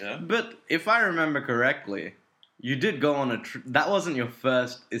changer. But if I remember correctly, you did go on a that wasn't your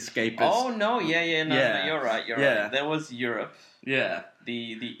first escapist. Oh, no, no, you're right, right. There was Europe. Yeah.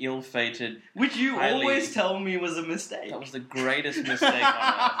 The ill-fated... Which you always tell me was a mistake. That was the greatest mistake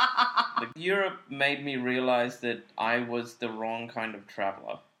on earth. Europe made me realize that I was the wrong kind of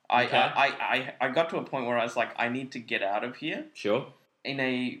traveler. I got to a point where I was like, I need to get out of here. Sure. In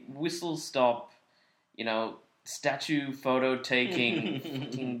a whistle-stop, you know, statue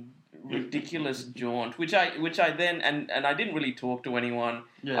photo-taking... ridiculous jaunt, which I then and I didn't really talk to anyone.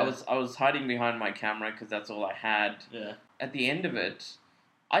 Yeah. I was hiding behind my camera because that's all I had. Yeah. At the end of it,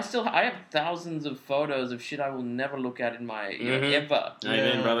 I have thousands of photos of shit I will never look at in my ever.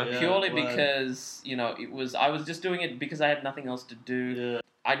 Amen, brother. Purely because I was just doing it because I had nothing else to do. Yeah.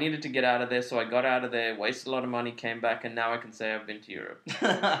 I needed to get out of there, so I got out of there, wasted a lot of money, came back, and now I can say I've been to Europe.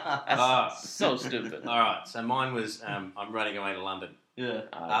 That's so stupid. All right, so mine was I'm running away to London. Yeah.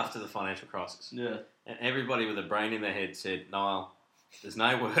 After the financial crisis. Yeah. And everybody with a brain in their head said, Niall, there's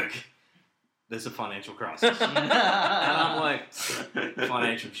no work. there's a financial crisis. And I'm like,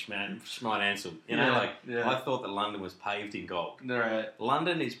 financial schmanansel. You know, I thought that London was paved in gold. Right.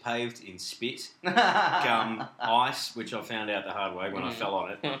 London is paved in spit, gum, ice, which I found out the hard way when I fell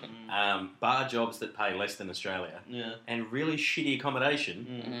on it, bar jobs that pay less than Australia, and really shitty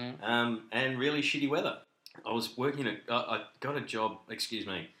accommodation, and really shitty weather. I was working I got a job,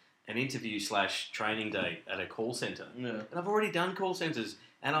 an interview / training day at a call centre. Yeah. And I've already done call centres,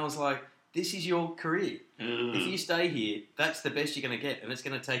 and I was like, this is your career. If you stay here, that's the best you're going to get, and it's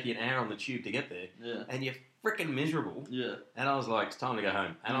going to take you an hour on the tube to get there. Yeah. And you're freaking miserable. Yeah. And I was like, it's time to go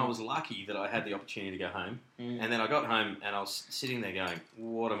home. And I was lucky that I had the opportunity to go home. And then I got home, and I was sitting there going,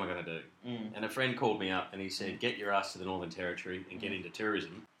 what am I going to do? And a friend called me up, and he said, get your ass to the Northern Territory and get into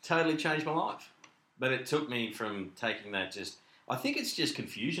tourism. Totally changed my life. But it took me from taking that I think it's just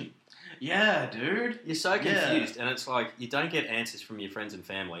confusion. Yeah, dude. You're so confused, and it's like you don't get answers from your friends and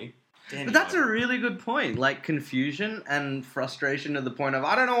family. But that's a really good point. Like confusion and frustration to the point of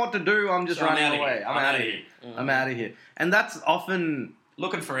I don't know what to do. I'm just running away. I'm out of here. I'm out of here. And that's often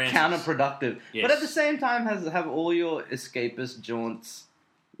looking for answers. Counterproductive. Yes. But at the same time, have all your escapist jaunts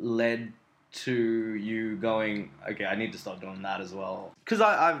led to you going, okay, I need to stop doing that as well? Because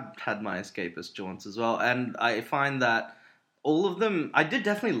I've had my escapist jaunts as well, and I find that all of them, you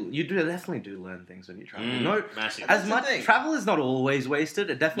definitely do learn things when you travel. Massive. As much travel is not always wasted.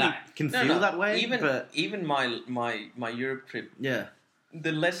 It definitely can feel that way. Even my Europe trip. Yeah.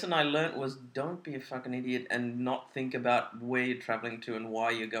 The lesson I learnt was don't be a fucking idiot and not think about where you're traveling to and why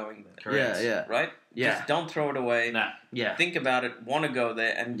you're going there. Correct. Yeah. Right? Yeah. Just don't throw it away. Nah. Yeah. Think about it. Want to go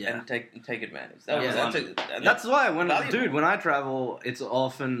there and take advantage. That's why when I travel, it's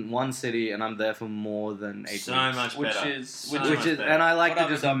often one city and I'm there for more than 8 weeks. So much better. Which is, and I like to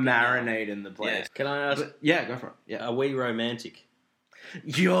just marinate in the place. Yeah. Can I ask? Go for it. Yeah. Are we romantic?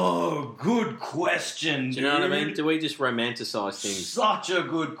 Yo, good question, dude. Do you know what I mean? Do we just romanticize things? Such a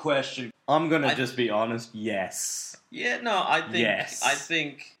good question. I'm going to just be honest, yes. Yeah, no, I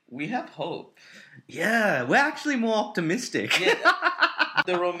think we have hope. Yeah, we're actually more optimistic. Yeah,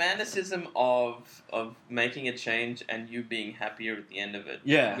 the romanticism of making a change and you being happier at the end of it.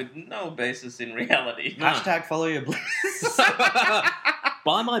 Yeah. With no basis in reality. Hashtag follow your bliss.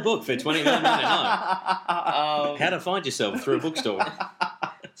 Buy my book for $29.99. How to find yourself through a bookstore.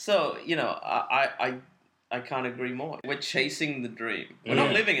 So, I can't agree more. We're chasing the dream. We're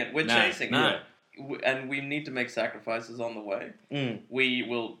not living it. We're chasing it. And we need to make sacrifices on the way. We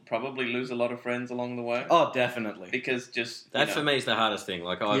will probably lose a lot of friends along the way. Oh, definitely. Because that for me is the hardest thing.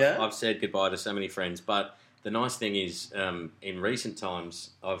 Like I've said goodbye to so many friends, but the nice thing is, in recent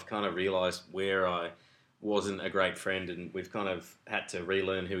times, I've kind of realised where I wasn't a great friend, and we've kind of had to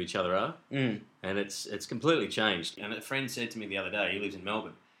relearn who each other are, and it's completely changed. And a friend said to me the other day, he lives in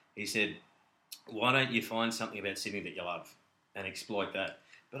Melbourne, he said, why don't you find something about Sydney that you love and exploit that?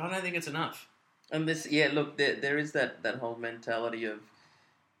 But I don't think it's enough. And look, there is that whole mentality of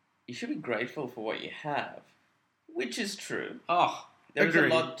you should be grateful for what you have, which is true. Oh, there's a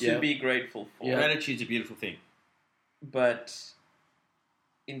lot to be grateful for. Yeah. Gratitude's a beautiful thing. But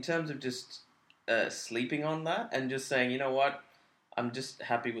in terms of just sleeping on that and just saying, you know what, I'm just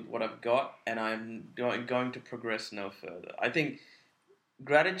happy with what I've got and I'm going to progress no further. I think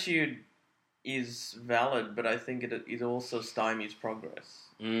gratitude is valid, but I think it also stymies progress.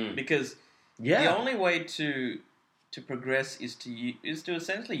 Because the only way to progress is to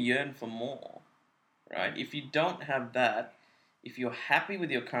essentially yearn for more, right? If you don't have that, if you're happy with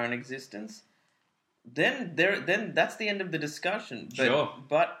your current existence, then that's the end of the discussion.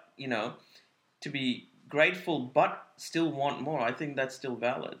 But to be grateful but still want more, I think that's still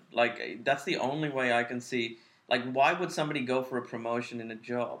valid. Like, that's the only way I can see. Like, why would somebody go for a promotion in a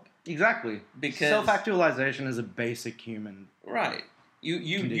job? Exactly. Because self-actualization is a basic human right.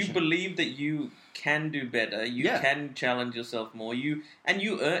 You believe that you can do better. You can challenge yourself more. You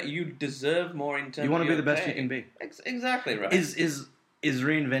deserve more in terms of you want to be the best pay. you can be. Exactly right. Is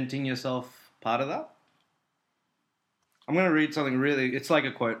reinventing yourself part of that? I'm going to read something really... It's like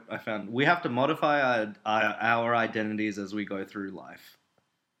a quote I found. We have to modify our identities as we go through life.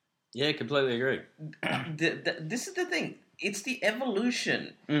 Yeah, completely agree. This is the thing. It's the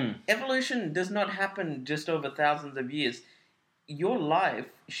evolution. Evolution does not happen just over thousands of years. Your life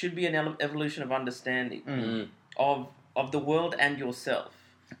should be an evolution of understanding of the world and yourself.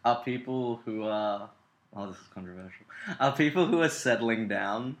 Are people who are... Oh, this is controversial. Are people who are settling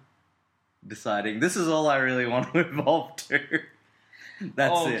down... deciding this is all I really want to evolve to.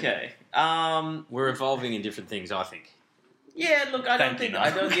 That's it. Okay. We're evolving in different things, I think. Yeah, look, I don't.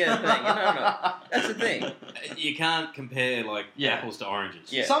 Yeah, no. That's the thing. you can't compare like Yeah. apples to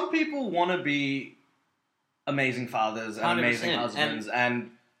oranges. Yeah. Some people want to be amazing fathers and 100%. amazing husbands,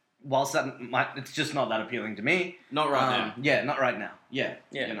 and whilst it's just not that appealing to me. Not right now. Yeah, not right now. Yeah,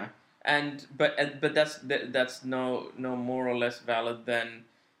 Yeah. you know. But that's no more or less valid than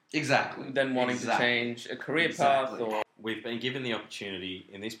Exactly. wanting to change a career path or We've been given the opportunity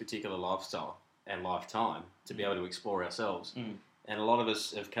in this particular lifestyle and lifetime to be able to explore ourselves. Mm. And a lot of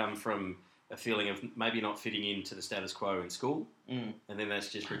us have come from a feeling of maybe not fitting into the status quo in school, and then that's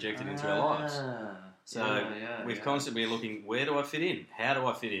just projected into our lives. So we've constantly been looking, where do I fit in? How do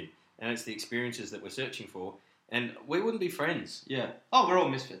I fit in? And it's the experiences that we're searching for. And we wouldn't be friends. Yeah. Oh, we're all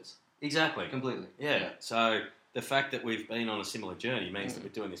misfits. Exactly. Completely. Yeah. So the fact that we've been on a similar journey means that we're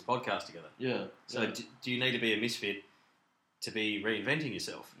doing this podcast together. Yeah. So do you need to be a misfit to be reinventing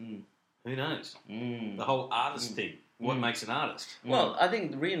yourself? Who knows? The whole artist thing. What makes an artist? well, I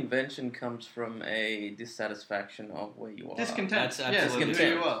think reinvention comes from a dissatisfaction of where you are. Discontent. That's absolutely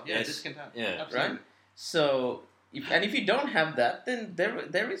discontent. Who you are. Yeah, Yes. discontent. Yeah. Absolutely. Right? So, if you don't have that, then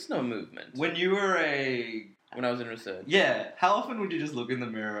there is no movement. When you were When I was in research, Yeah, how often would you just look in the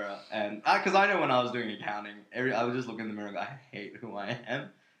mirror and... Because I know when I was doing accounting, I would just look in the mirror and go, I hate who I am.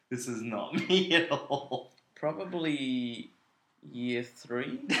 This is not me at all. probably year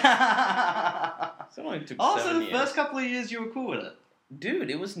 3. So it only took Oh, 7 so the years. first couple of years you were cool with it?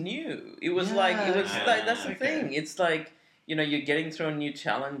 Dude, it was new. It was Yeah. like that's the Okay. thing. It's like, you know, you're getting through new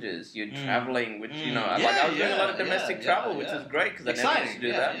challenges. You're traveling, which you know, like Yeah, I was doing a lot of yeah, domestic yeah, travel, yeah. which was great because I never Exciting. used to do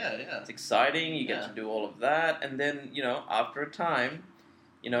yeah, that. Yeah. It's exciting. You get Yeah. to do all of that, and then you know, after a time,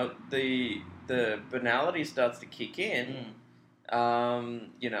 you know, the banality starts to kick in.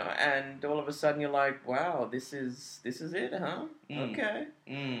 You know, and all of a sudden you're like, wow, this is it, huh? Okay.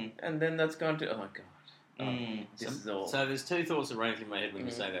 And then that's gone to, oh my god, this is all. So there's two thoughts that run through my head when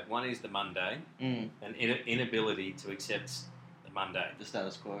you say that. One is the mundane, an inability to accept the mundane, The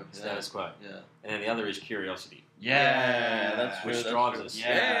status quo. status quo. Yeah. And then the other is curiosity. Yeah, that's true. Which that's drives true. us.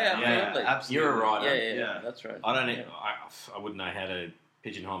 Yeah, absolutely. absolutely. You're a writer. Yeah, Yeah. that's right. I don't. Yeah. I wouldn't know how to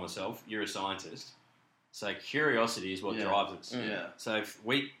pigeonhole myself. You're a scientist, so curiosity is what drives us. Yeah. So if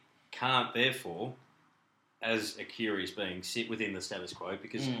we can't, therefore, as a curious being, sit within the status quo,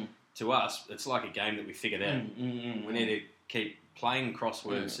 because to us, it's like a game that we figured out. We need to keep playing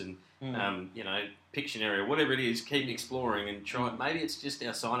crosswords and, you know, Pictionary or whatever it is, keep exploring and try. Maybe it's just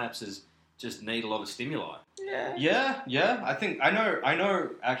our synapses just need a lot of stimuli. Yeah. I know.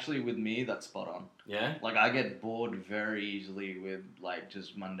 Actually, with me, that's spot on. Yeah? Like, I get bored very easily with, like,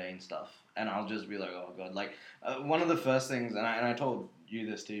 just mundane stuff. And I'll just be like, oh, God. Like, one of the first things, and I told you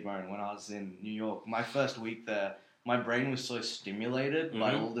this, T-Bone, when I was in New York, my first week there, my brain was so stimulated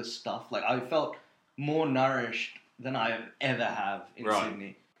by all this stuff. Like, I felt more nourished than I ever have in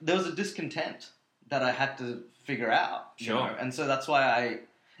Sydney. There was a discontent that I had to figure out. Sure. You know? And so that's why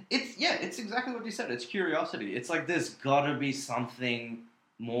it's exactly what you said. It's curiosity. It's like, there's got to be something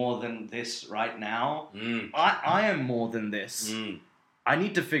more than this right now. I am more than this. I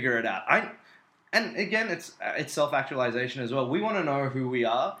need to figure it out. And again, it's self-actualization as well. We want to know who we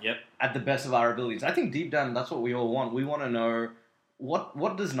are at the best of our abilities. I think deep down, that's what we all want. We want to know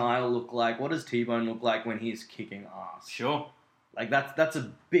what does Niall look like? What does T-Bone look like when he's kicking ass? Sure. Like, that's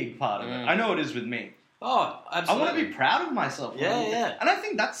a big part of it. I know it is with me. Oh, absolutely. I want to be proud of myself. Yeah. And I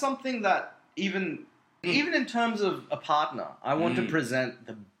think that's something that even in terms of a partner, I want to present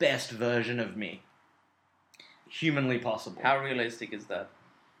the best version of me humanly possible. How realistic is that?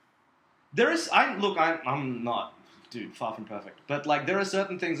 I'm not, dude, far from perfect. But, like, there are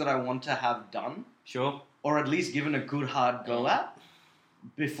certain things that I want to have done. Sure. Or at least given a good hard go at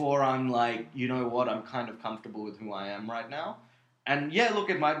before I'm like, you know what, I'm kind of comfortable with who I am right now. And yeah,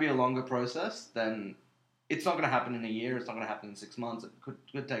 look, it might be a longer process than... It's not going to happen in a year. It's not going to happen in 6 months. It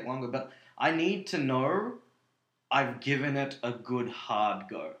could take longer. But I need to know I've given it a good hard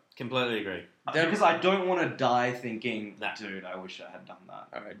go. Completely agree. Because I don't want to die thinking, dude, I wish I had done that.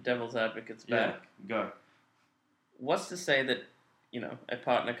 All right, devil's advocate's back. Yeah, go. What's to say that, you know, a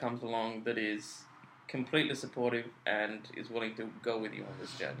partner comes along that is completely supportive and is willing to go with you on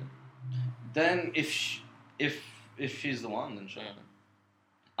this journey? Then if she's the one, then sure.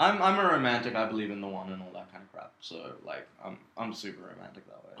 I'm a romantic. I believe in the one and all that kind of crap. So, like, I'm super romantic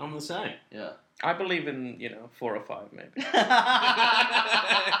that way. I'm the same. Yeah. I believe in, 4 or 5 maybe.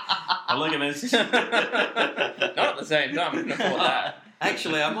 Polygamous. Not at the same time. I can afford that.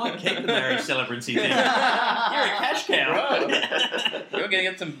 Actually, I might keep the marriage celebrancy thing. You're a cash cow. Bro, you're going to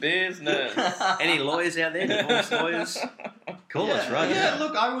get some business. Any lawyers out there? Divorce lawyers? Call us, right? Yeah,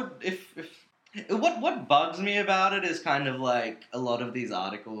 look, I would... If What bugs me about it is kind of like a lot of these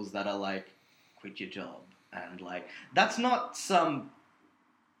articles that are like, quit your job, and like that's not some.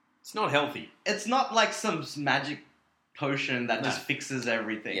 It's not healthy. It's not like some magic potion that No. just fixes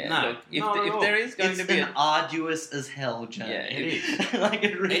everything. Yeah, No, look, not at if all. there is going It's to be an arduous as hell journey. Yeah, it is. Like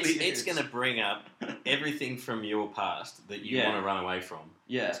it really It's is. going to bring up everything from your past that you Yeah. want to run away from.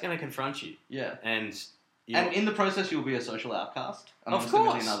 Yeah, It's going to confront you. yeah. And And in the process, you'll be a social outcast. Of amongst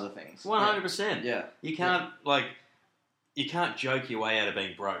course. a million other things. 100%. Yeah. You can't joke your way out of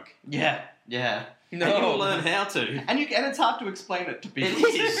being broke. Yeah. Yeah. And you'll learn how to. And it's hard to explain it to people.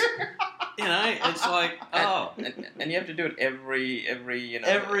 It is. You know, it's like, oh. and you have to do it every Every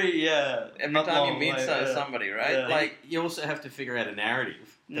not time you long meet way, yeah. somebody, right? Yeah. Like, You also have to figure out a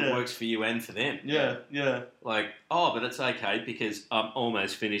narrative that Yeah. works for you and for them. Yeah, yeah, Like, oh, but it's okay because I'm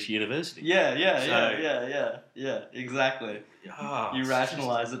almost finished university. yeah, So- yeah. Exactly. Oh, You it's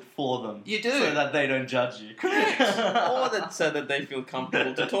rationalize it for them. You do. So that they don't judge you. or so that they feel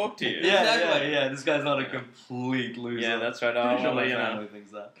comfortable to talk to you. Yeah, Exactly. yeah. This guy's not a complete loser. Yeah, that's right. Pretty Oh, sure well, my you know. family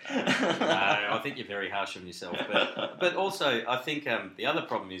thinks that. No, I think you're very harsh on yourself. But also, I think the other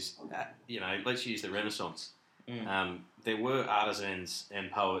problem is, let's use the Renaissance. There were artisans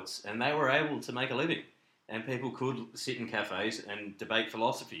and poets, and they were able to make a living. And people could sit in cafes and debate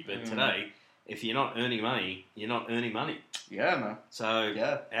philosophy. But today, if you're not earning money, you're not earning money. Yeah, man. So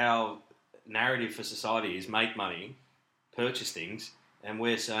Yeah. our narrative for society is make money, purchase things, and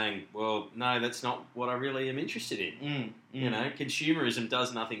we're saying, well, no, that's not what I really am interested in. You know, consumerism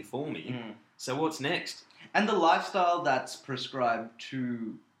does nothing for me. So what's next? And the lifestyle that's prescribed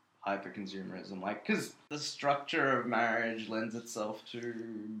to hyper-consumerism, like, because the structure of marriage lends itself to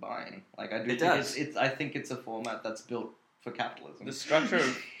buying. Like, I do It think does. it's I think it's a format that's built for capitalism. The structure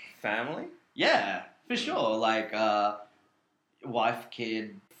of family? Yeah, for sure. Like, wife,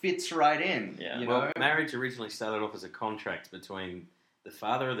 kid fits right in. Yeah. You Well, know? marriage originally started off as a contract between the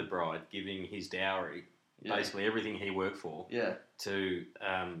father of the bride giving his dowry, Yeah. basically everything he worked for, Yeah, to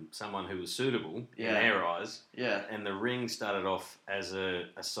someone who was suitable Yeah. in their eyes. yeah. And the ring started off as a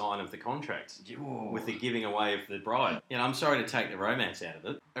sign of the contract with the giving away of the bride. I'm sorry to take the romance out of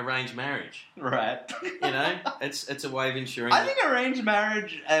it. Arranged marriage. Right. It's a way of ensuring. I think arranged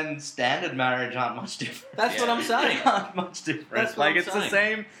marriage and standard marriage aren't much different. That's what I'm saying. Aren't much different. That's what like I'm it's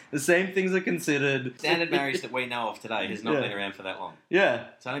saying. the same things are considered. Standard marriage that we know of today has not Yeah. been around for that long. Yeah.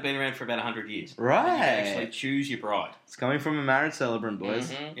 It's only been around for about 100 years. Right. And you can actually choose your bride. It's coming from a marriage celebrant,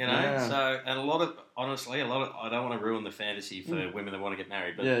 boys. Mhm. Yeah. So, and I don't want to ruin the fantasy for women that want to get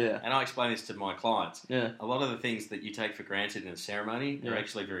married, but, Yeah. and I explain this to my clients, Yeah. a lot of the things that you take for granted in a ceremony are Yeah.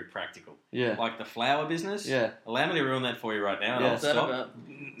 actually very practical. Yeah. Like the flower business, Yeah. allow me to ruin that for you right now, and Yeah. I'll What's that stop. about?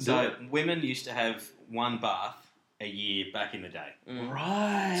 So, women used to have one bath a year back in the day.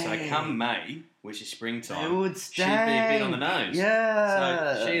 Right. So, come May, which is springtime, They would she'd be a bit on the stank. nose.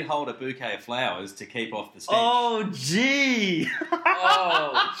 Yeah. So, she'd hold a bouquet of flowers to keep off the stench. Oh, gee.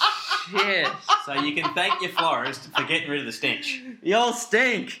 Oh, shit. So, you can thank your florist for getting rid of the stench. Y'all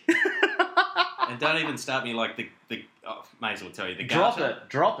stink. And don't even start me like may as well tell you, the Drop garter. it.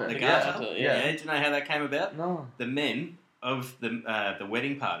 Drop it. The Yeah. garter. Yeah. Do you know how that came about? No. The men of the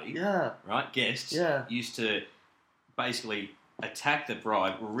wedding party, Yeah. right, guests, Yeah. used to basically attack the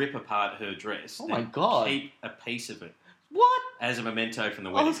bride, rip apart her dress, Oh my and God. keep a piece of it What? as a memento from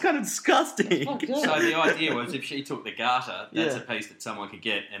the Oh, wedding. that's kind of disgusting. Oh, God. So the idea was if she took the garter, that's Yeah. a piece that someone could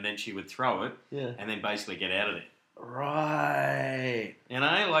get, and then she would throw it, Yeah. and then basically get out of there. Right.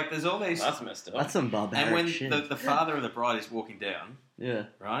 Like there's all these... That's messed up. That's some barbaric And when shit. the father of the bride is walking down, Yeah.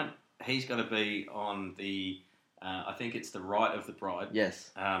 right, he's got to be on the, I think it's the right of the bride,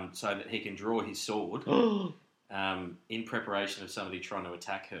 Yes. so that he can draw his sword in preparation of somebody trying to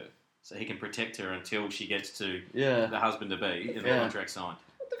attack her. So he can protect her until she gets to Yeah. the husband-to-be and the Yeah. contract signed.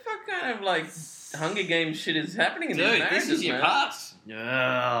 What the fuck kind of, like, Hunger Games shit is happening in these Dude, marriages, this is your man? past.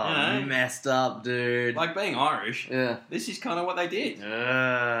 Yeah. You know? Messed up, dude. Like being Irish, Yeah. this is kind of what they did.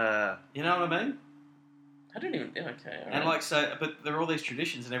 Yeah. You know what I mean? I don't even... Okay, And like, so, but there are all these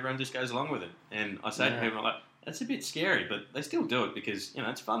traditions and everyone just goes along with it. And I say to Yeah. people, I'm like, that's a bit scary, but they still do it because,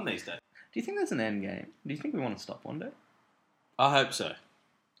 it's fun these days. Do you think there's an end game? Do you think we want to stop one day? I hope so.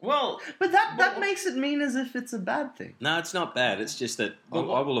 Well, But that makes it mean as if it's a bad thing. No, it's not bad. It's just that I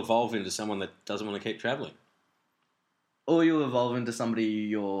will evolve into someone that doesn't want to keep travelling. Or you'll evolve into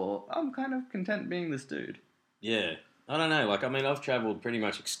somebody I'm kind of content being this dude. Yeah. I don't know. I've travelled pretty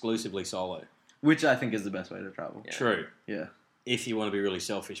much exclusively solo. Which I think is the best way to travel. Yeah. True. Yeah. If you want to be really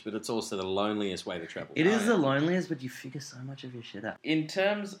selfish, but it's also the loneliest way to travel. It is the loneliest, but you figure so much of your shit out. in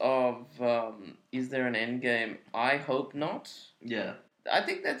terms of, is there an end game? I hope not. Yeah. I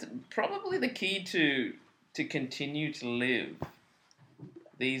think that's probably the key to continue to live.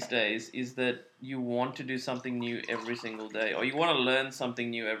 these days is that you want to do something new every single day, or you want to learn something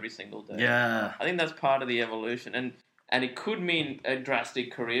new every single day. Yeah. I think that's part of the evolution, and it could mean a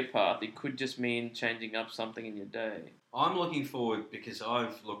drastic career path. It could just mean changing up something in your day. I'm looking forward, because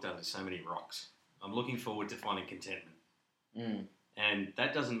I've looked under so many rocks, I'm looking forward to finding contentment. And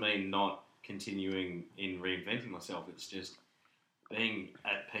that doesn't mean not continuing in reinventing myself. It's just being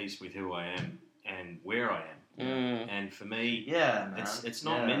at peace with who I am and where I am. And for me, man. it's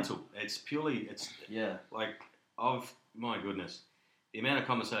not mental. It's purely, like, my goodness, the amount of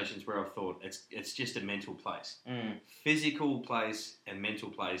conversations where I've thought it's just a mental place. Physical place and mental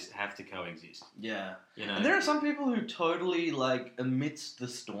place have to coexist. Yeah. You know? And there are some people who totally, like, amidst the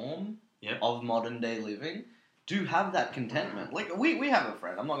storm of modern day living, do have that contentment. Like, we have a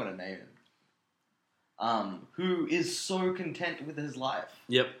friend, I'm not going to name him, who is so content with his life.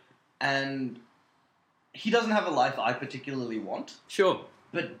 Yep. And he doesn't have a life I particularly want. Sure.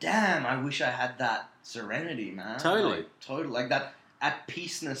 But damn, I wish I had that serenity, man. Totally. Like that at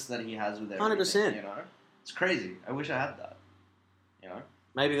peaceness that he has with everything. 100%. You know? It's crazy. I wish I had that. You know?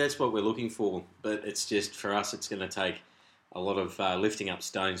 Maybe that's what we're looking for, but it's just, for us, it's going to take a lot of lifting up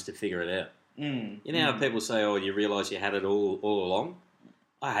stones to figure it out. You know how people say, oh, you realise you had it all along?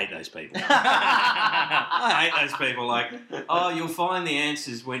 I hate those people. I hate those people. Like, oh, you'll find the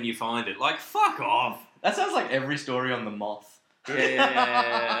answers when you find it. Like, fuck off. That sounds like every story on The Moth.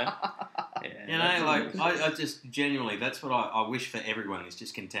 Yeah. You know, like, I just genuinely, that's what I wish for everyone, is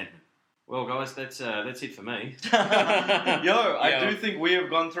just contentment. Well, guys, that's it for me. I do think we have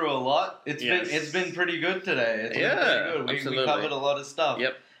gone through a lot. It's been pretty good today. It's been pretty good. We covered a lot of stuff.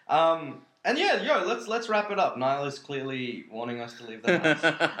 Yep. And let's wrap it up. Niall is clearly wanting us to leave the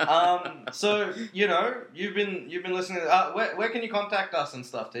house. So you've been listening. Where can you contact us and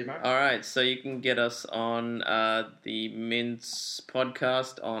stuff, Timo? All right, so you can get us on the Mince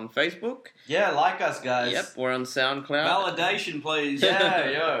podcast on Facebook. Yeah, like us, guys. Yep, we're on SoundCloud. Validation, please.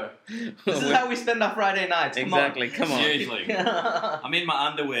 Yeah. This is how we spend our Friday nights. Come Come on. Seriously. I'm in my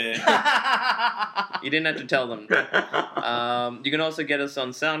underwear. You didn't have to tell them. You can also get us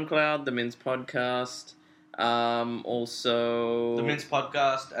on SoundCloud, the Mince podcast. Also, the Mince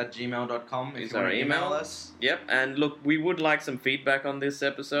podcast at gmail.com is our email. Us. Yep, and look, we would like some feedback on this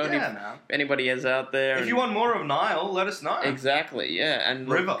episode. Yeah, man. If anybody is out there, if you want more of Niall, let us know. Exactly. Yeah, and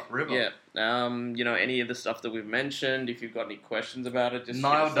look, River. Yeah. Any of the stuff that we've mentioned. If you've got any questions about it, just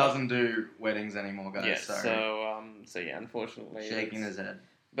Niall doesn't do weddings anymore, guys. Yeah. Sorry. So unfortunately, shaking his head.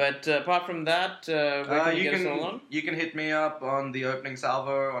 But apart from that, where can you get us all on? You can hit me up on the opening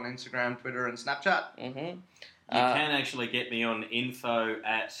salvo on Instagram, Twitter, and Snapchat. Mm-hmm. You can actually get me on info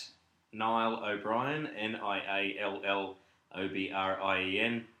at Niall O'Brien,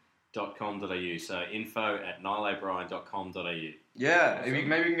 NIALLOBRIEN.com.au. So info at niallobrien.com.au. Yeah, awesome.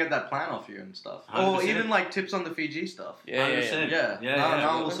 Maybe we can get that plan off you and stuff. 100%. Or even like tips on the Fiji stuff. Yeah, 100%.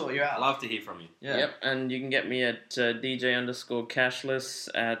 Niall will sort you out. Love to hear from you. Yeah. Yep, and you can get me at DJ_cashless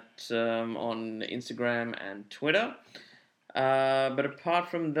on Instagram and Twitter. But apart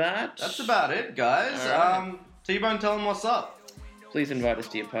from that, that's about it, guys. Right. T-Bone, tell them what's up. Please invite us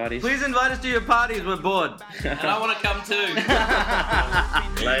to your parties. Please invite us to your parties. We're bored. And I want to come too.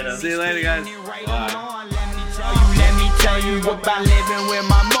 Later. See you later, guys. Bye. Let me tell you about living with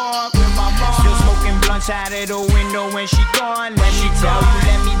my mom. Still smoking blunts out of the window when she gone.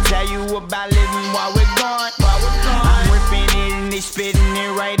 Let me tell you about living while we're gone. I'm ripping it and they spitting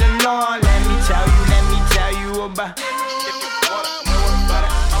it right along. Let me tell you about. If you wanna know about it,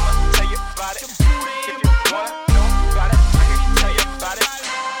 I'ma tell you about it. If you wanna know about it, I can tell you about it.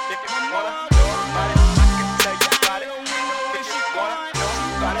 If you wanna know about it, I can tell you about it. If you wanna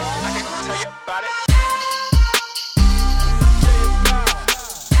know about it, I can tell you about it.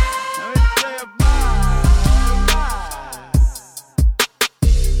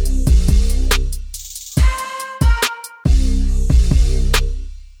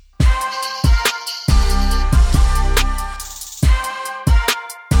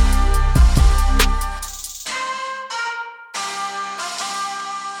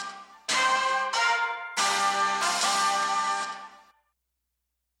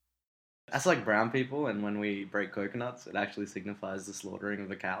 That's like brown people, and when we break coconuts, it actually signifies the slaughtering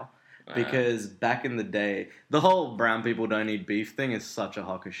of a cow. Because back in the day, the whole brown people don't eat beef thing is such a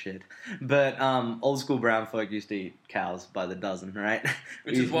hawk of shit. But old school brown folk used to eat cows by the dozen, right?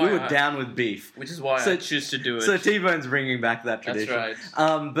 We were down with beef. Which is why I choose to do it. So T-Bone's bringing back that tradition. That's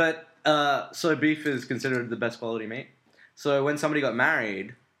right. So beef is considered the best quality meat. So when somebody got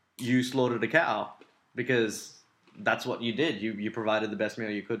married, you slaughtered a cow because that's what you did. You provided the best meal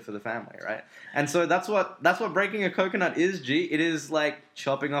you could for the family, right? And so that's what breaking a coconut is, G. It is like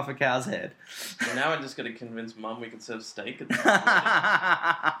chopping off a cow's head. So now I just got to convince Mum we can serve steak at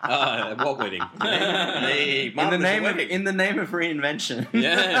What wedding? In the name of reinvention.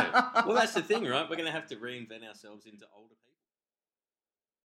 Yeah. Well, that's the thing, right? We're going to have to reinvent ourselves into older people.